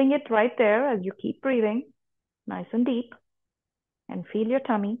 Holding it right there as you keep breathing, nice and deep, and feel your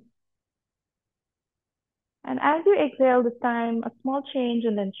tummy. And as you exhale this time, a small change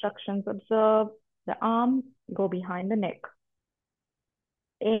in the instructions. Observe the arms go behind the neck.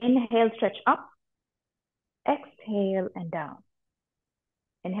 Inhale, stretch up. Exhale and down.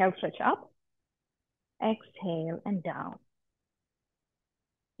 Inhale, stretch up. Exhale and down.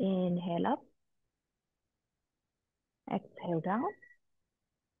 Inhale up. Exhale down.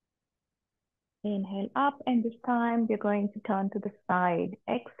 Inhale up, and this time we're going to turn to the side.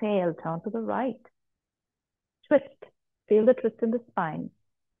 Exhale, turn to the right. Twist. Feel the twist in the spine.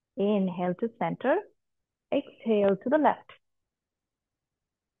 Inhale to center. Exhale to the left.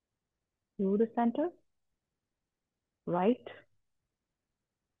 To the center. Right.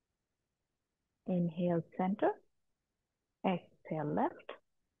 Inhale, center. Exhale, left.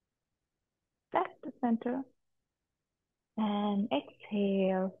 Left to center. And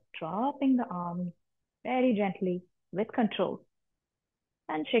exhale, dropping the arms very gently with control.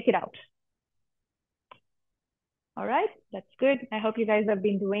 And shake it out. All right, that's good. I hope you guys have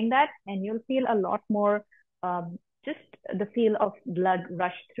been doing that, and you'll feel a lot more, just the feel of blood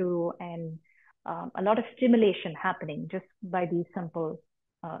rush through and a lot of stimulation happening just by these simple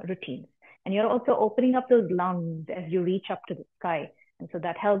routines. And you're also opening up those lungs as you reach up to the sky. And so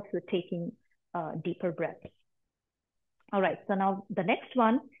that helps with taking deeper breaths. All right, so now the next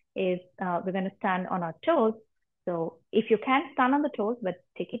one is we're going to stand on our toes. So if you can stand on the toes, but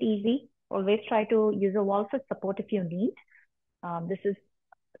take it easy. Always try to use a wall for support if you need. We'll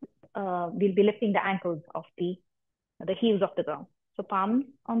be lifting the ankles of the heels of the ground. So palms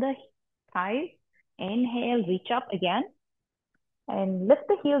on the thighs. Inhale, reach up again. And lift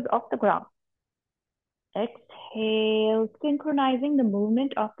the heels off the ground. Exhale, synchronizing the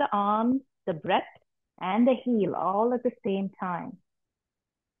movement of the arms, the breath, and the heel all at the same time.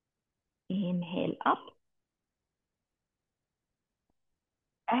 Inhale up.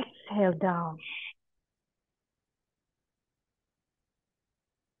 Exhale down.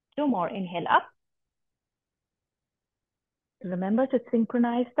 Two more. Inhale up. Remember to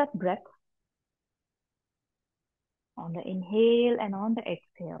synchronize that breath on the inhale and on the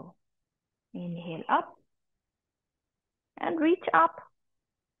exhale. Inhale up and reach up.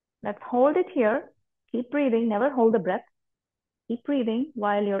 Let's hold it here. Keep breathing. Never hold the breath. Keep breathing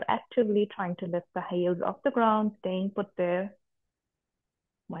while you're actively trying to lift the heels off the ground, staying put there,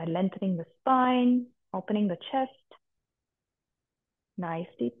 while lengthening the spine, opening the chest. Nice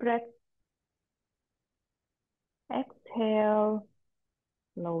deep breath. Exhale,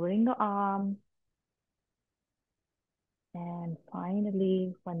 lowering the arms. And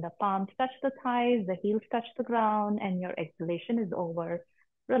finally, when the palms touch the thighs, the heels touch the ground, and your exhalation is over,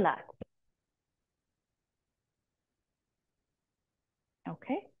 relax.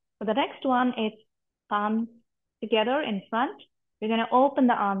 Okay, so the next one is palms together in front. We're going to open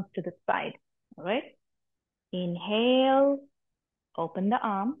the arms to the side, all right? Inhale, open the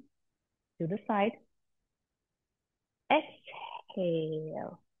arm to the side.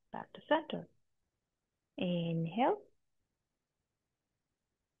 Exhale, back to center. Inhale.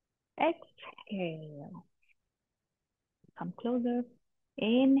 Exhale. Come closer.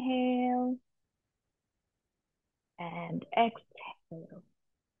 Inhale. And exhale.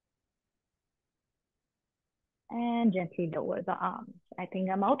 And gently lower the arms. I think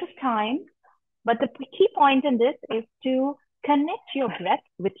I'm out of time, but the key point in this is to connect your breath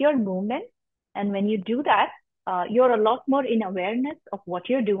with your movement. And when you do that, you're a lot more in awareness of what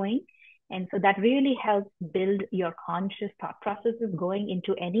you're doing. And so that really helps build your conscious thought processes going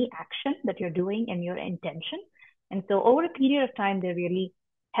into any action that you're doing and your intention. And so over a period of time, they really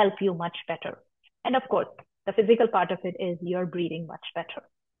help you much better. And of course, the physical part of it is you're breathing much better.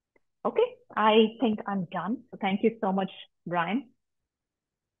 Okay, I think I'm done. So thank you so much, Brian.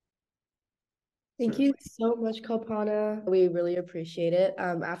 Thank you so much, Kalpana. We really appreciate it.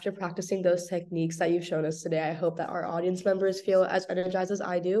 After practicing those techniques that you've shown us today, I hope that our audience members feel as energized as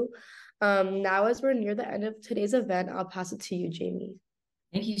I do. Now, as we're near the end of today's event, I'll pass it to you, Jamie.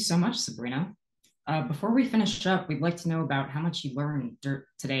 Thank you so much, Sabrina. Before we finish up, we'd like to know about how much you learned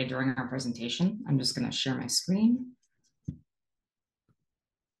today during our presentation. I'm just going to share my screen.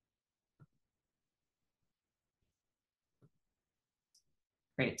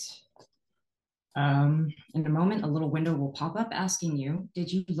 Great. In a moment, a little window will pop up asking you, did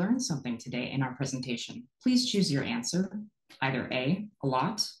you learn something today in our presentation? Please choose your answer, either A, a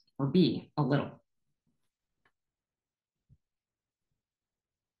lot, or B, a little.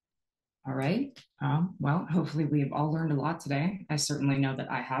 All right, well, hopefully we have all learned a lot today. I certainly know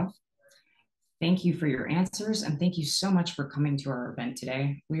that I have. Thank you for your answers, and thank you so much for coming to our event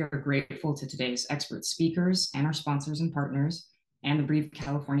today. We are grateful to today's expert speakers and our sponsors and partners, and the Breathe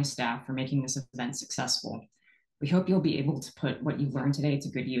California staff for making this event successful. We hope you'll be able to put what you've learned today to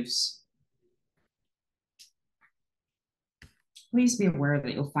good use. Please be aware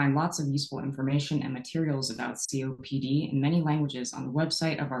that you'll find lots of useful information and materials about COPD in many languages on the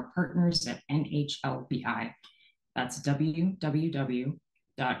website of our partners at NHLBI. That's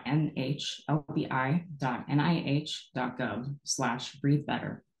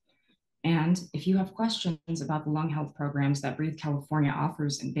www.nhlbi.nih.gov/breathebetter. And if you have questions about the lung health programs that Breathe California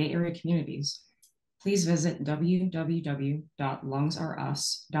offers in Bay Area communities, please visit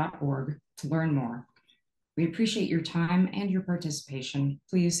www.lungsareus.org to learn more. We appreciate your time and your participation.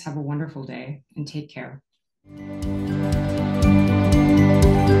 Please have a wonderful day and take care.